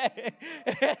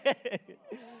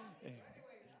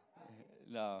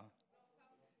 No.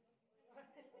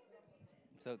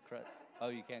 So,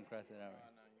 you can't cross it out.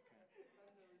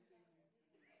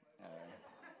 All right.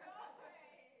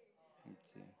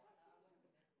 Let's see.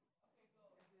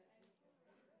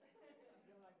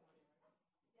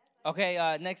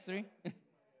 Okay, next 3.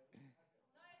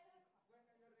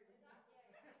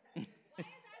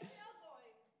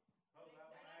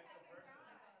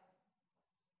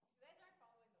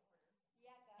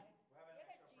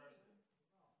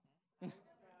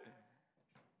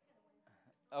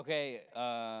 Okay,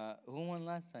 who won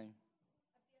last time?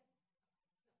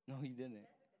 No, you didn't.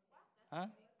 Huh?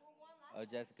 Oh,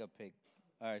 Jessica picked.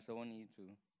 All right, so one of you two.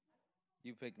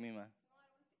 You picked Mima.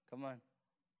 Come on.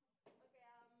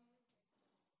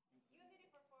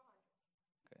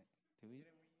 Okay, do we?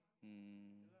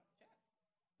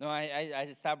 No,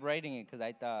 I stopped writing it because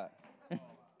I thought.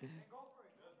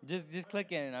 just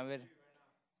click in, a ver.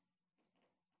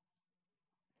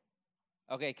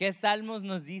 Ok, ¿qué Salmos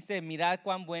nos dice? Mirad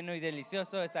cuán bueno y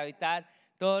delicioso es habitar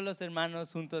todos los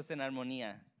hermanos juntos en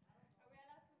armonía.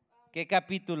 ¿Qué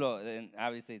capítulo?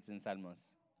 Obviously it's in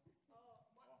Salmos.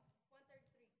 133.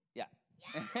 Yeah.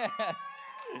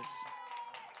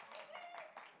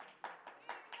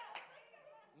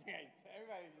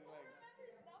 Everybody's like.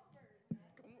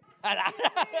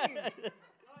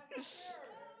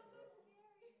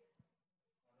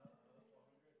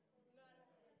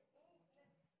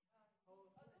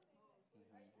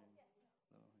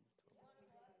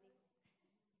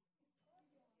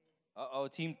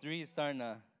 Team 3 is starting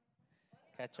to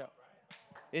catch up.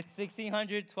 It's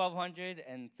 1,600, 1,200,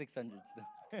 and 600 still.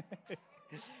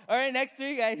 All right, next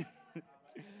 3, guys.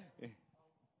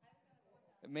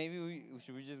 Maybe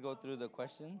should we just go through the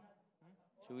questions?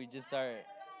 Should we just start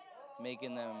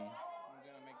making them? I'm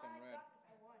gonna make them red.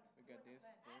 We got this,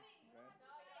 red.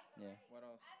 Yeah. What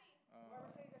else?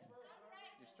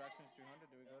 Distractions 200.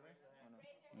 Do we go there? Or no?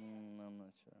 I'm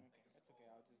not sure. Okay,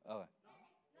 that's okay. I'll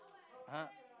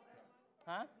just.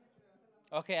 Huh?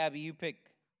 Okay, Abby, you pick.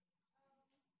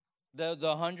 The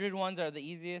 100 ones are the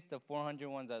easiest. The 400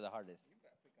 ones are the hardest. You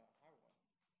gotta pick a hard one.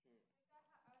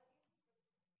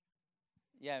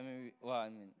 Yeah, maybe. Well, I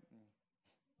mean.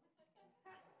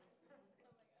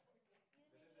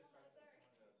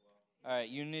 All right,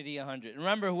 Unity 100.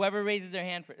 Remember, whoever raises their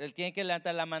hand, él tiene que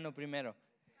levantar la mano primero.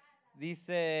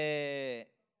 Dice,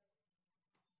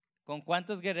 ¿con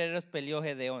cuántos guerreros peleó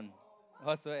Gedeón?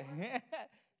 Josué.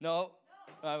 No.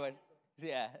 Ah, bueno.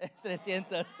 Yeah,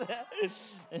 300. Good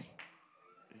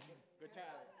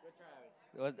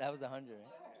try. That was 100, right?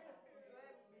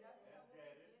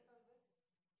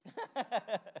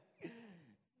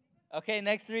 Okay,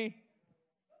 next three. And we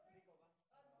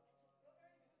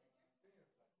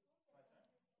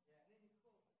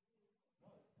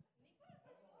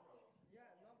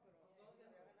already did distraction for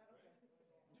 400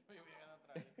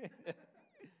 after 200.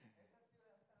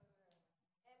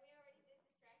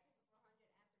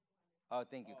 Oh,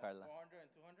 thank you, Carla. 400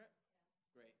 and 200?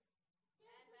 Great.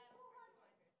 And battles for 200.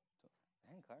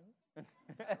 Dang, Carla.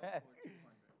 Battles for 200.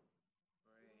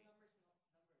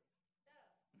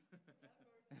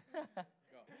 Great.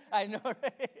 Go. I know,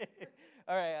 right?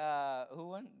 All right, who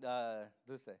won?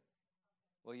 Dulce.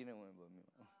 Well, you didn't win, but me.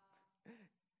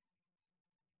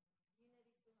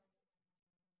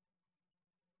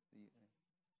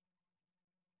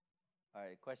 All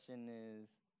right, question is,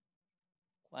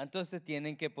 ¿cuántos se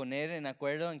tienen que poner en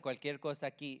acuerdo en cualquier cosa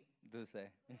aquí,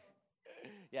 Dulce?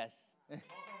 Yes.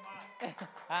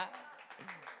 Huh?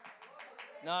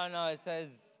 No, it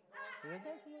says, ¿is it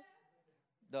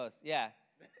dos? Yeah.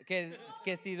 Que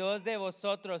si dos de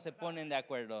vosotros se ponen de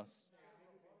acuerdo.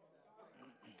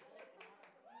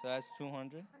 So that's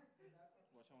 200.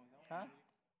 Huh?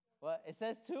 What? It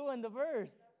says 2 in the verse.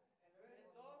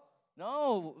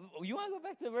 No, you want to go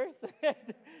back to the verse?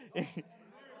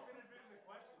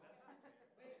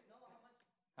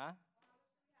 Huh?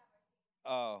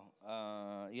 Oh,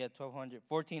 yeah, 1,200,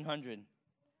 1,400.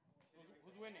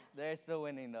 Who's winning? They're still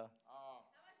winning though. Oh.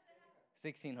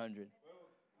 1,600.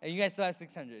 And you guys still have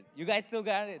 600. You guys still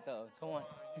got it though. Come on.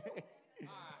 Has to be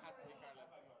Carla.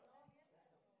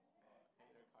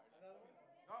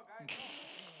 Go, guys.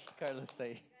 Carlos está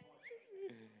ahí.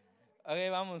 Okay,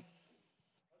 vamos.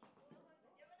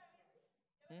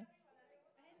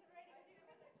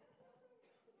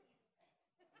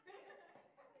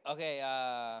 Okay,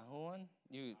 who won?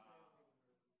 You.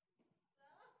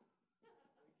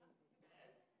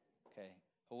 Okay,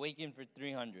 awaken for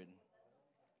 300.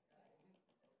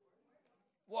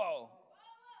 Whoa,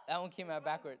 that one came out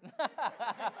backward.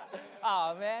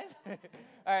 Oh, man.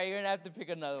 All right, you're going to have to pick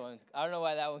another one. I don't know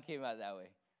why that one came out that way.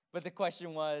 But the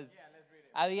question was,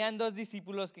 habían dos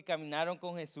discípulos que caminaron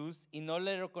con Jesús y no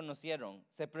le reconocieron.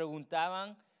 Se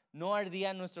preguntaban, ¿no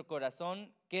ardía nuestro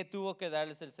corazón? ¿Qué tuvo que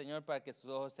darles el Señor para que sus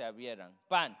ojos se abrieran?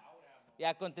 Pan. Y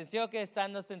aconteció que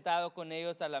estando sentado con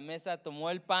ellos a la mesa, tomó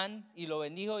el pan y lo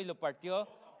bendijo y lo partió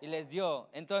y les dio.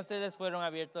 Entonces les fueron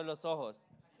abiertos los ojos.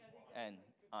 And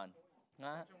on.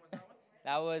 Huh?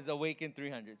 That was Awaken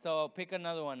 300. So pick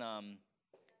another one. All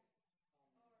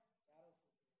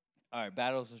right,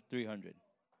 Battles of 300.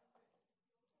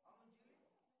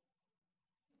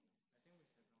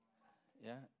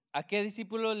 Yeah. ¿A qué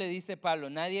discípulo le dice Pablo?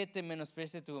 Nadie te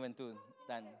menosprecie tu juventud.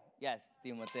 Dan. Yes,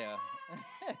 Timoteo.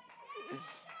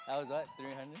 That was what?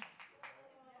 300?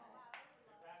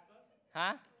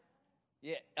 Huh?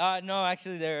 Yeah. No,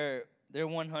 actually they're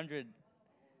 100.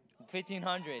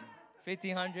 1,500.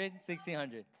 1,500,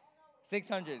 1,600.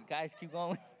 600. Guys, keep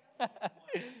going.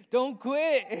 Don't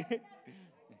quit.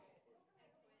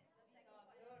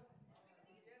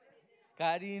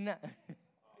 Karina.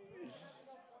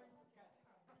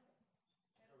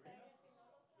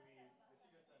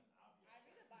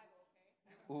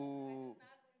 Ooh.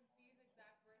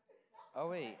 Oh,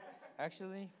 wait.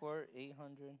 Actually, for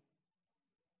 800.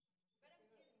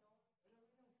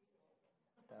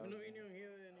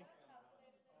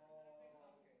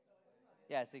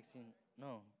 Yeah, 16.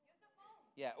 No.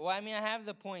 Yeah. Well, I mean, I have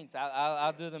the points.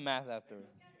 I'll do the math after.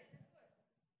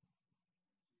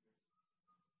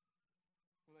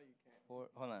 Hold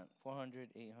on. 400,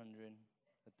 800,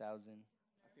 1,000.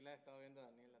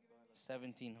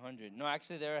 1,700. No,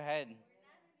 actually, they're ahead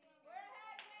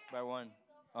by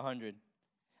 100.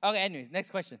 Okay. Anyways,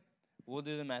 next question. We'll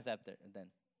do the math after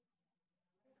then.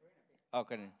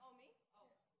 Okay.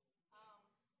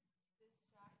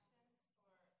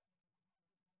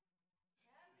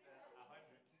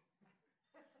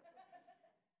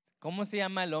 ¿Cómo se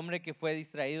llama el hombre que fue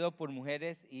distraído por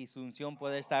mujeres y su unción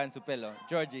poder estar en su pelo?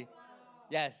 Georgie.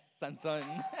 Yes, Sansón.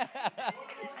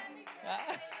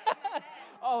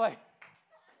 Oh, wait.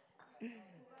 Wait,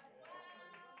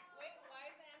 why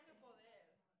is the answer poder?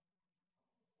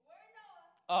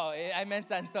 Oh, I meant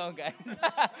Sansón, guys.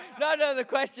 No, the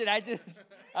question, I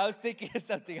was thinking of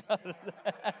something else.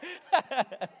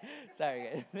 Sorry,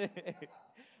 guys.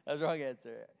 That was the wrong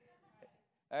answer.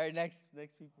 All right, next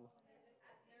people.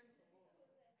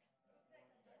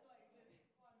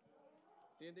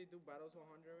 Didn't they do battles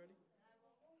 100 already?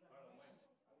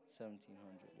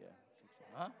 1,700, yeah. 16.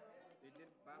 Huh? They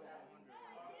did battles 100.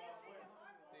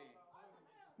 See.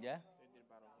 Yeah? They did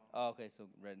battles 100. Oh, okay, so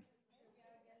red.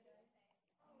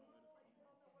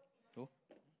 Who?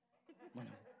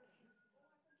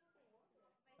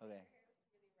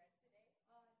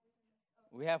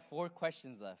 We have 4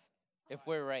 questions left, if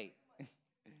we're right.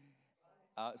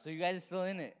 So you guys are still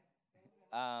in it.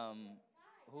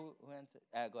 Who answered?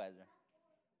 Go ahead.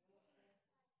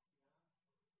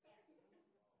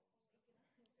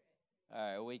 All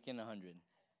right, awaken 100.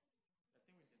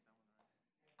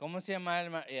 ¿Cómo se llama el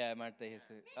Yeah, Marta.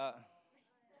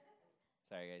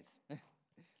 Sorry, guys.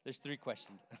 There's 3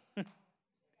 questions.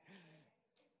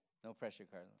 No pressure,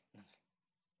 Carla.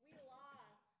 We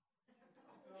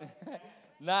lost.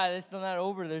 Nah, it's still not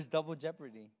over. There's double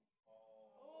jeopardy.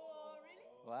 Oh, really?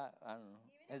 What? I don't know.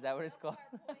 Even Is that what it's called?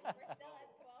 We're still at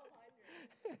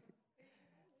 1,200.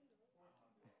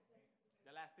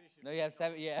 The last 3 should No, you have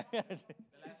 7. Yeah. The last 3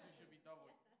 should be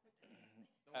double.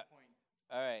 Double points.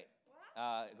 All right.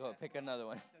 Go pick another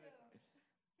one.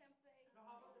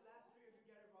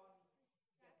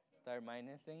 Start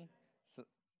minusing. So,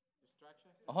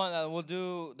 Distractions? hold on. We'll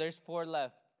do. There's 4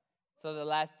 left. So the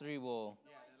last 3 will.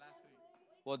 Yeah, the last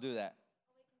 3. We'll do that.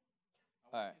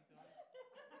 All right.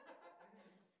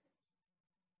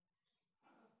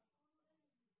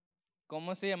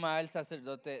 ¿Cómo se llamaba el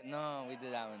sacerdote? No, we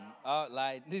did that one. Oh,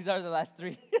 lied. These are the last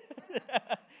 3.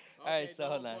 All right, so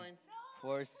hold on. Points.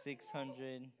 4,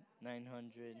 600,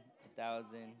 900,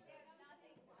 1,000,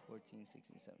 14,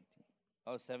 16, 17.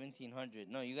 Oh, 1,700.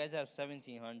 No, you guys have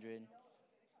 1,700.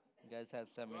 You guys have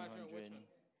 700.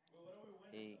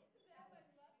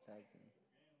 8,000.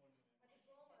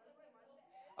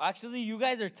 Actually, you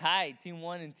guys are tied. Team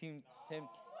 1 and Team.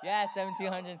 Yeah,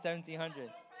 1,700, 1,700.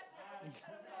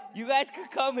 You guys could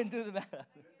come and do the math.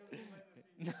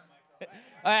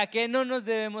 Ahora, ¿qué no nos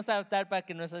debemos adaptar para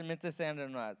que nuestras mentes sean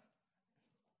renovadas?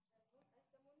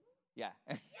 Yeah.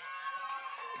 They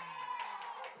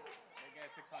get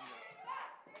 600.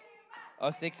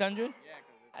 Oh, 600? Yeah,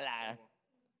 because it's Ala. double.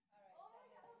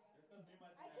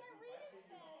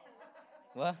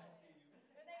 What?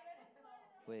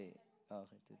 Wait. Oh,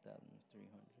 okay,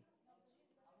 2,300.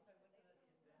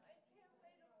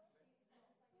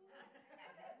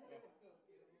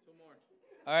 Two more.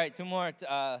 All right, 2 more. The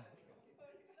last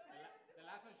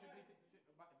one should be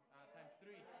times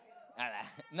 3. Ala.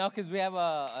 No, because we have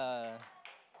a.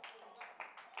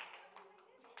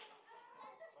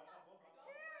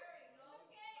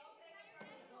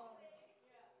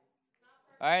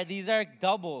 All right, these are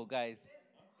double, guys.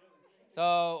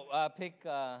 So pick.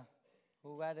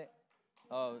 Who got it?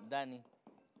 Oh, Danny.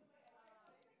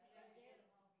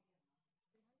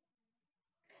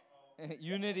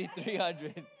 Unity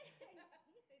 300. Yeah,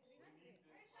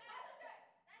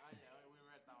 we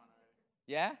read that one already.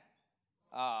 Yeah?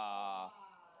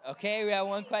 Okay, we have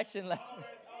 1 question left.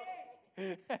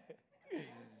 Count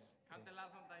the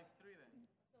last one times 3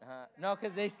 then. No,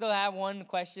 because they still have 1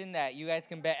 question that you guys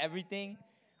can bet everything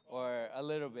or a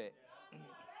little bit.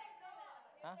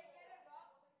 Huh?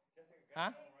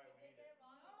 Huh?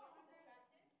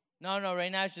 No,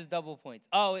 right now it's just double points.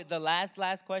 Oh, the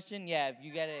last question? Yeah, if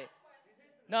you get it.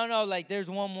 No, like there's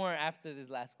 1 more after this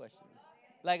last question.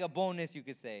 Like a bonus, you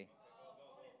could say.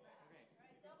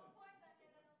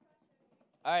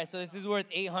 All right, so this is worth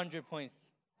 800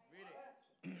 points. Read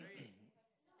it. 3,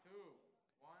 2,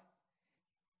 1.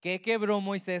 ¿Qué quebró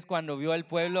Moisés cuando vio al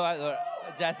pueblo?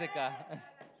 Jessica.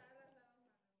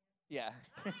 Yeah.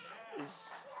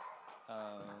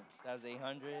 That was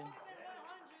 800.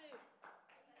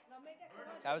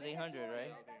 That was 800,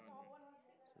 right?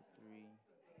 So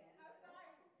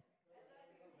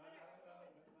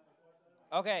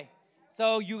 3. Okay.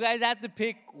 So you guys have to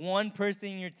pick 1 person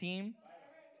in your team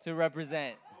to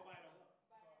represent.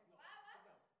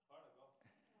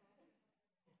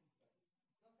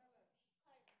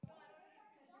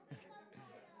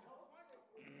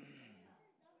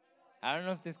 I don't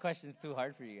know if this question is too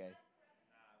hard for you guys.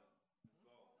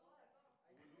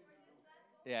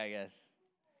 Yeah, I guess.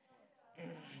 Oh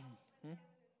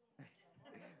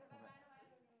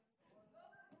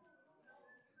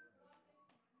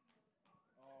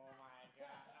my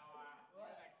God, Noah.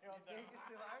 Oh, okay.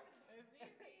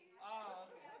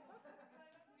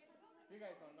 You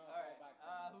guys don't know. All right. Go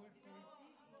back. Who's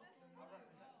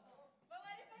But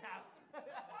what if I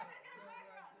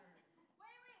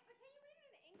Wait, but can you read it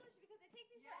in English? Because it takes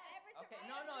me forever to Okay, write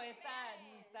no, it in está, Spanish.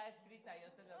 ni está escrita, yo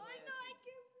se lo Oh, voy a no, I decir.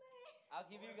 can play. I'll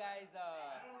give you guys, That's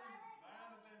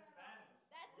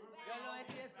too yo bad. lo voy a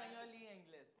decir español y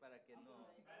inglés para que no.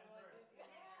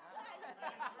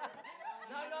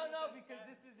 No, because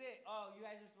this is it. Oh, you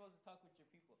guys are supposed to talk with your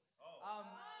people.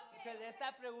 Because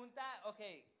esta pregunta,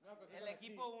 okay, No, 'cause el you're gonna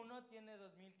equipo 1 tiene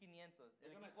 2,500, el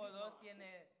You're gonna equipo cheat, 2 no?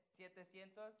 tiene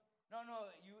 700. No,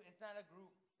 it's not a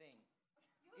group thing.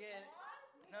 Y el,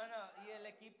 No, y el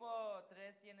equipo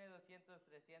 3 tiene 200,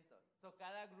 300. So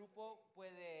cada grupo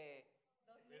puede.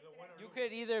 You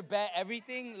could either bet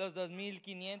everything, los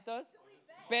 2,500,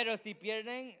 pero si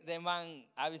pierden, then van,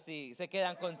 obviously, se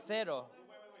quedan con cero.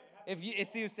 If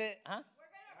you say, huh?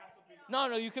 No,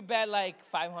 you could bet like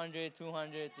 500,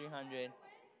 200, 300.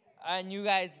 And you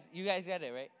guys got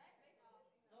it, right?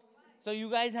 So you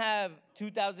guys have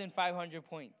 2,500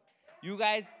 points. You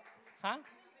guys, huh?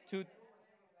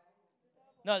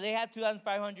 No, they have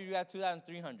 2,500, you have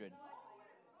 2,300.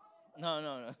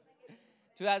 No.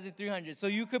 2,300. So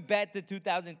you could bet the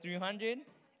 2,300,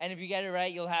 and if you get it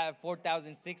right, you'll have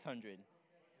 4,600.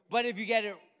 But if you get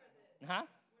it, huh?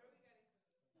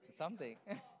 Something.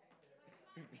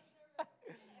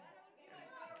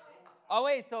 Oh,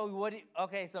 wait, so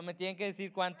okay, so me tienen que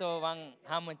decir cuánto van,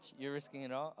 how much you're risking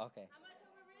it all? Okay.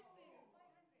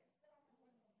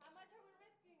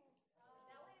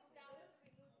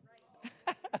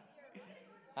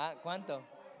 ¿Cuánto?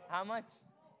 How much?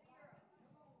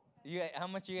 How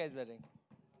much you guys betting?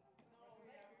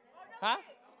 Huh?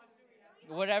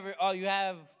 Whatever. Oh, you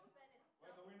have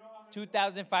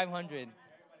 2,500.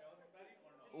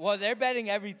 Well, they're betting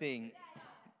everything.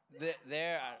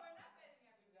 They're.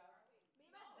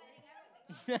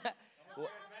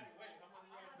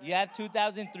 You have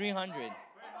 2,300.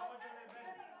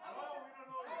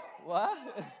 What? How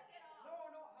about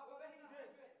this?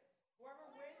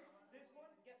 Whoever wins this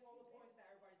one gets all the points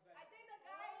that everybody's betting.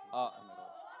 Oh.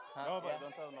 Huh? No, but Yeah.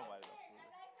 don't tell nobody though.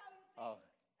 Oh.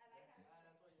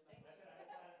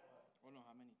 Oh no,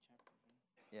 how many chapters?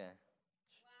 Yeah.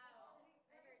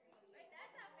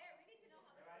 That's not fair. We need to know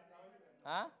how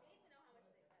much. Huh?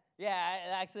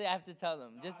 Yeah, actually, I have to tell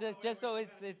them just so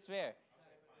it's fair.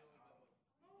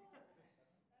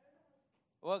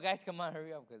 Well, guys, come on,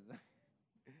 hurry up, cause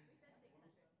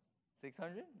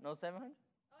 600? No, 700?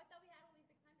 Oh, I thought we had only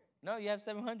 600. No, you have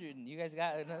 700. You guys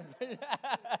got another.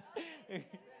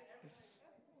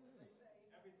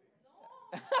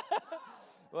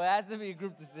 Well, it has to be a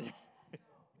group decision.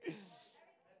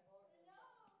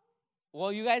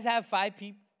 Well, you guys have 5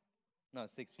 people. No,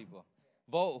 6 people.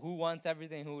 Vote who wants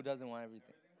everything, who doesn't want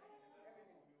everything.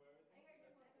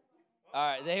 All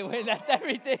right, they win. That's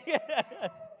everything.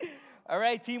 All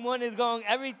right, team 1 is going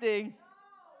everything.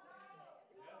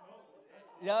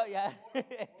 No, yeah.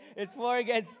 It's 4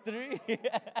 against 3.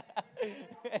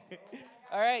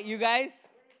 All right, you guys.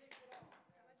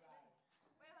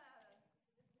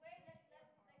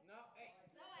 No, hey.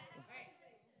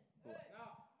 No.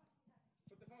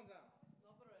 Put the phones down.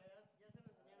 No, she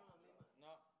doesn't know.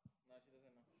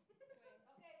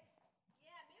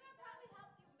 Yeah, Mima probably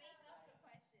helped you make up the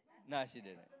questions. No, she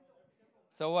didn't.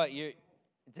 So what? You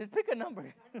just pick a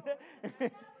number.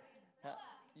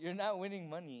 You're not winning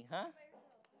money, huh?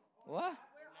 What?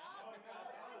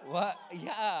 What?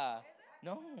 Yeah.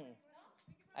 No.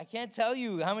 I can't tell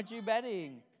you. How much are you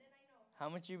betting? How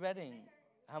much are you betting?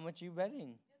 How much are you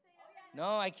betting?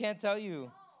 No, I can't tell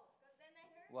you.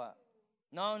 What?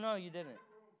 No, you didn't.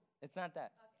 It's not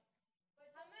that.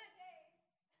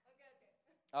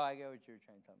 Oh, I get what you were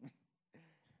trying to tell me.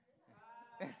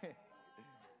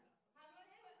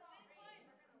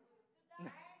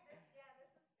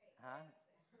 Huh?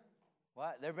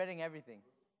 What? They're betting everything.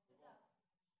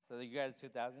 So you guys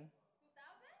 2,000? 2,000?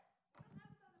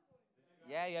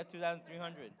 Yeah, you have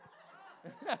 2,300.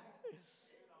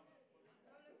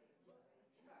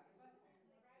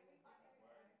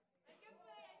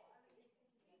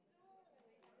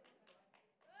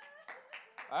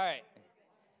 All right.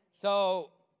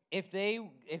 So if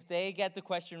they get the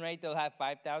question right, they'll have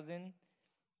 5,000.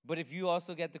 But if you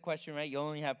also get the question right, you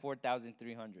only have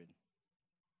 4,300.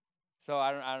 So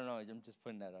I don't know. I'm just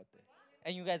putting that out there.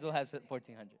 And you guys will have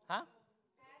 1,400. Huh?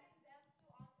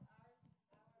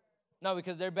 No,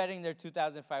 because they're betting their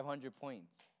 2,500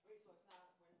 points.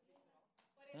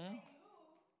 Hmm?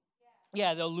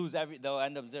 Yeah, they'll lose they'll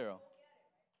end up 0.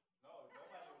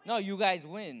 No, you guys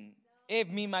win. If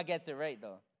Mima gets it right,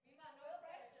 though.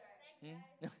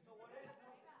 Hmm?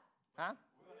 Huh?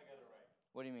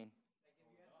 What do you mean?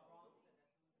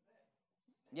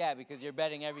 Yeah, because you're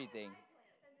betting everything.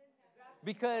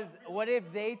 Because what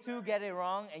if they two get it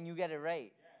wrong and you get it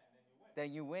right?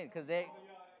 Then you win. Because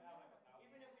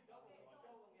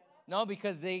no,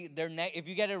 because if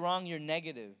you get it wrong, you're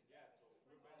negative.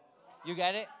 You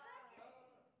get it?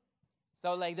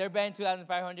 So like they're betting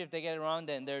 2,500. If they get it wrong,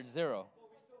 then they're 0.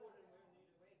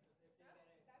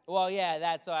 Well, yeah,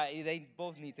 that's why they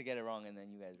both need to get it wrong, and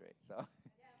then you guys right. So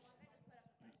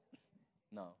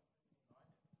no.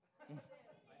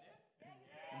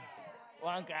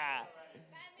 Juanca.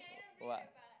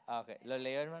 What? Okay, ¿lo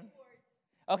leyó, hermano?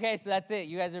 Okay, so that's it.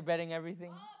 You guys are betting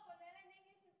everything? Poner en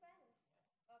English and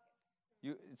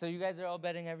Spanish. Okay. So you guys are all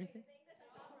betting everything?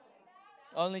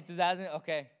 Only 2,000?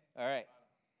 Okay. All right.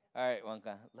 All right,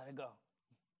 Juanca. Let it go.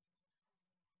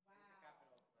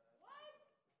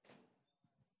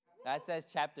 That says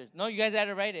chapters. No, you guys had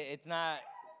to write it. It's not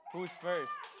who's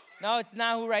first. No, it's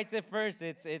not who writes it first.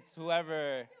 It's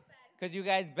whoever. Because you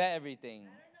guys bet everything.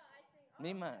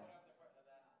 Nima.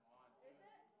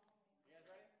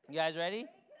 You guys ready?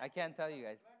 I can't tell you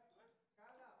guys.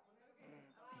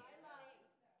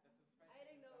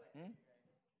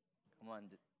 Come on.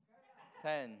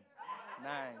 10,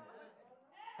 9.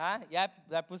 ¿Ah? ¿Ya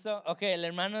la puso? Ok, el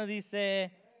hermano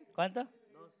dice, ¿cuánto?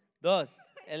 2.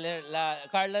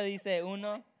 Carla dice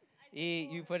 1. Y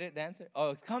you put it, the answer?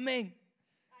 Oh, it's coming.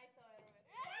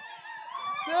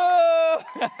 I saw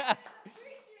it.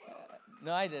 2.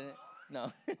 No, I didn't.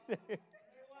 No.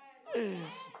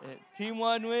 Team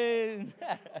 1 wins.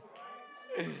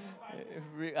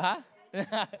 Huh?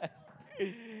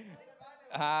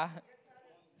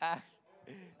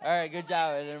 All right, good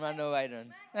job, el hermano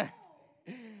Byron.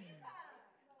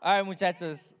 All right,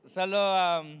 muchachos.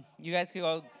 Solo, you guys can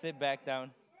all sit back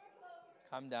down.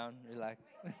 Calm down, relax.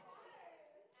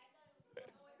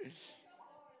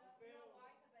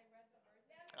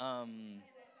 What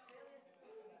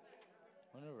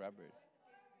are rubbers?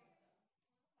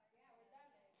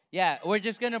 Yeah, we're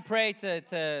just gonna pray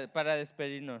para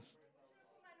despedirnos.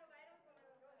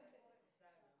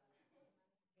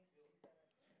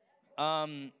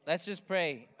 Let's just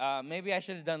pray. Maybe I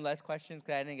should have done less questions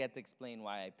because I didn't get to explain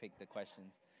why I picked the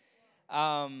questions.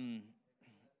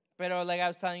 Pero like I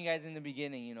was telling you guys in the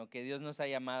beginning, you know, que Dios nos ha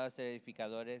llamado a ser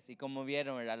edificadores. Y como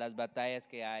vieron, ¿verdad? Las batallas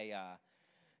que hay,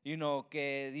 you know,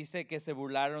 que dice que se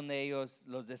burlaron de ellos,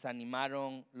 los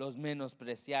desanimaron, los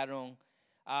menospreciaron.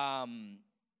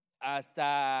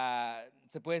 Hasta,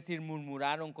 se puede decir,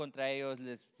 murmuraron contra ellos,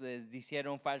 les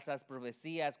hicieron falsas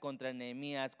profecías contra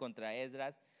Nehemías, contra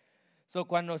Esdras. So,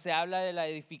 cuando se habla de la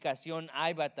edificación,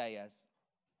 hay batallas.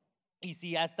 Y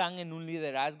si ya están en un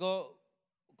liderazgo,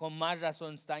 con más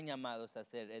razón están llamados a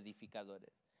ser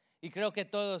edificadores. Y creo que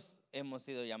todos hemos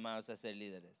sido llamados a ser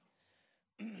líderes.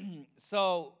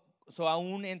 So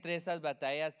aún entre esas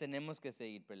batallas tenemos que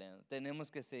seguir peleando, tenemos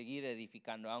que seguir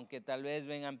edificando, aunque tal vez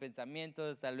vengan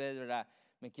pensamientos, tal vez, ¿verdad?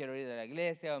 Me quiero ir de la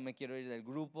iglesia o me quiero ir del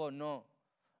grupo, no,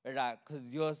 ¿verdad? Porque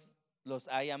Dios los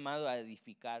ha llamado a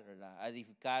edificar, ¿verdad? A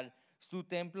edificar su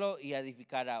templo y a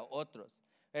edificar a otros,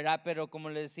 ¿verdad? Pero como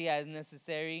les decía, es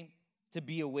necessary to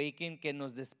be awakened, que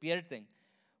nos despierten,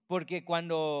 porque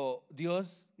cuando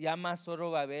Dios llama a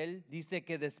Zorobabel, dice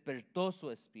que despertó su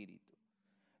espíritu,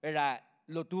 ¿verdad?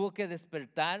 Lo tuvo que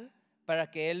despertar para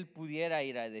que él pudiera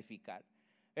ir a edificar,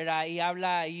 ¿verdad? Y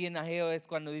habla ahí en Ageo, es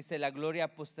cuando dice la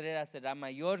gloria postrera será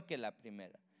mayor que la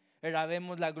primera, ¿verdad?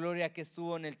 Vemos la gloria que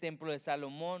estuvo en el templo de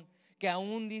Salomón, que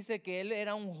aún dice que él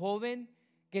era un joven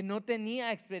que no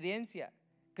tenía experiencia,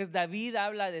 que David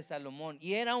habla de Salomón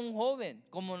y era un joven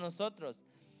como nosotros,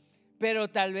 pero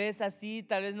tal vez así,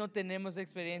 tal vez no tenemos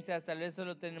experiencias, tal vez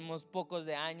solo tenemos pocos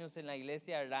de años en la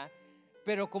iglesia, ¿verdad?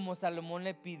 Pero como Salomón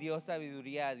le pidió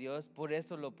sabiduría a Dios, por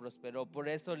eso lo prosperó, por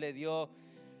eso le dio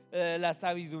la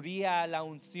sabiduría, la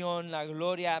unción, la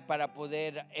gloria para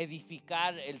poder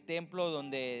edificar el templo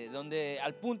donde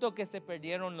al punto que se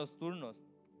perdieron los turnos.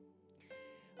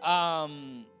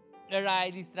 ¿Verdad?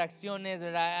 Hay distracciones,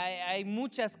 ¿verdad? Hay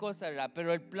muchas cosas, ¿verdad?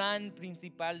 Pero el plan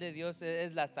principal de Dios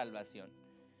es la salvación,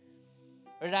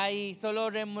 ¿verdad? Y solo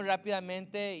oremos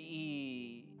rápidamente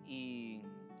y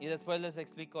después les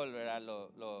explico, ¿verdad?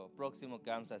 Lo próximo que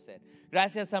vamos a hacer.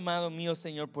 Gracias, amado mío,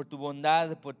 Señor, por tu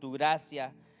bondad, por tu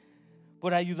gracia,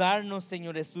 por ayudarnos,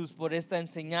 Señor Jesús, por esta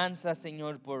enseñanza,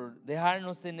 Señor, por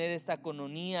dejarnos tener esta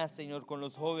coinonía, Señor, con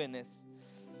los jóvenes.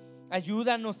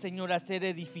 Ayúdanos, Señor, a ser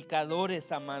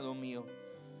edificadores, amado mío.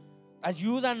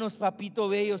 Ayúdanos, papito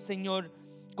bello, Señor,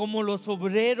 como los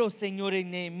obreros, Señor, en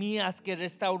Nehemías, que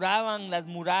restauraban las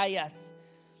murallas.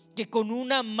 Que con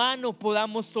una mano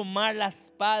podamos tomar la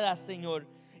espada, Señor,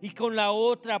 y con la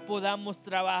otra podamos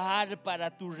trabajar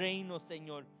para tu reino,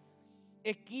 Señor.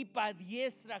 Equipa,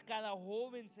 adiestra a cada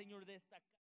joven, Señor, de esta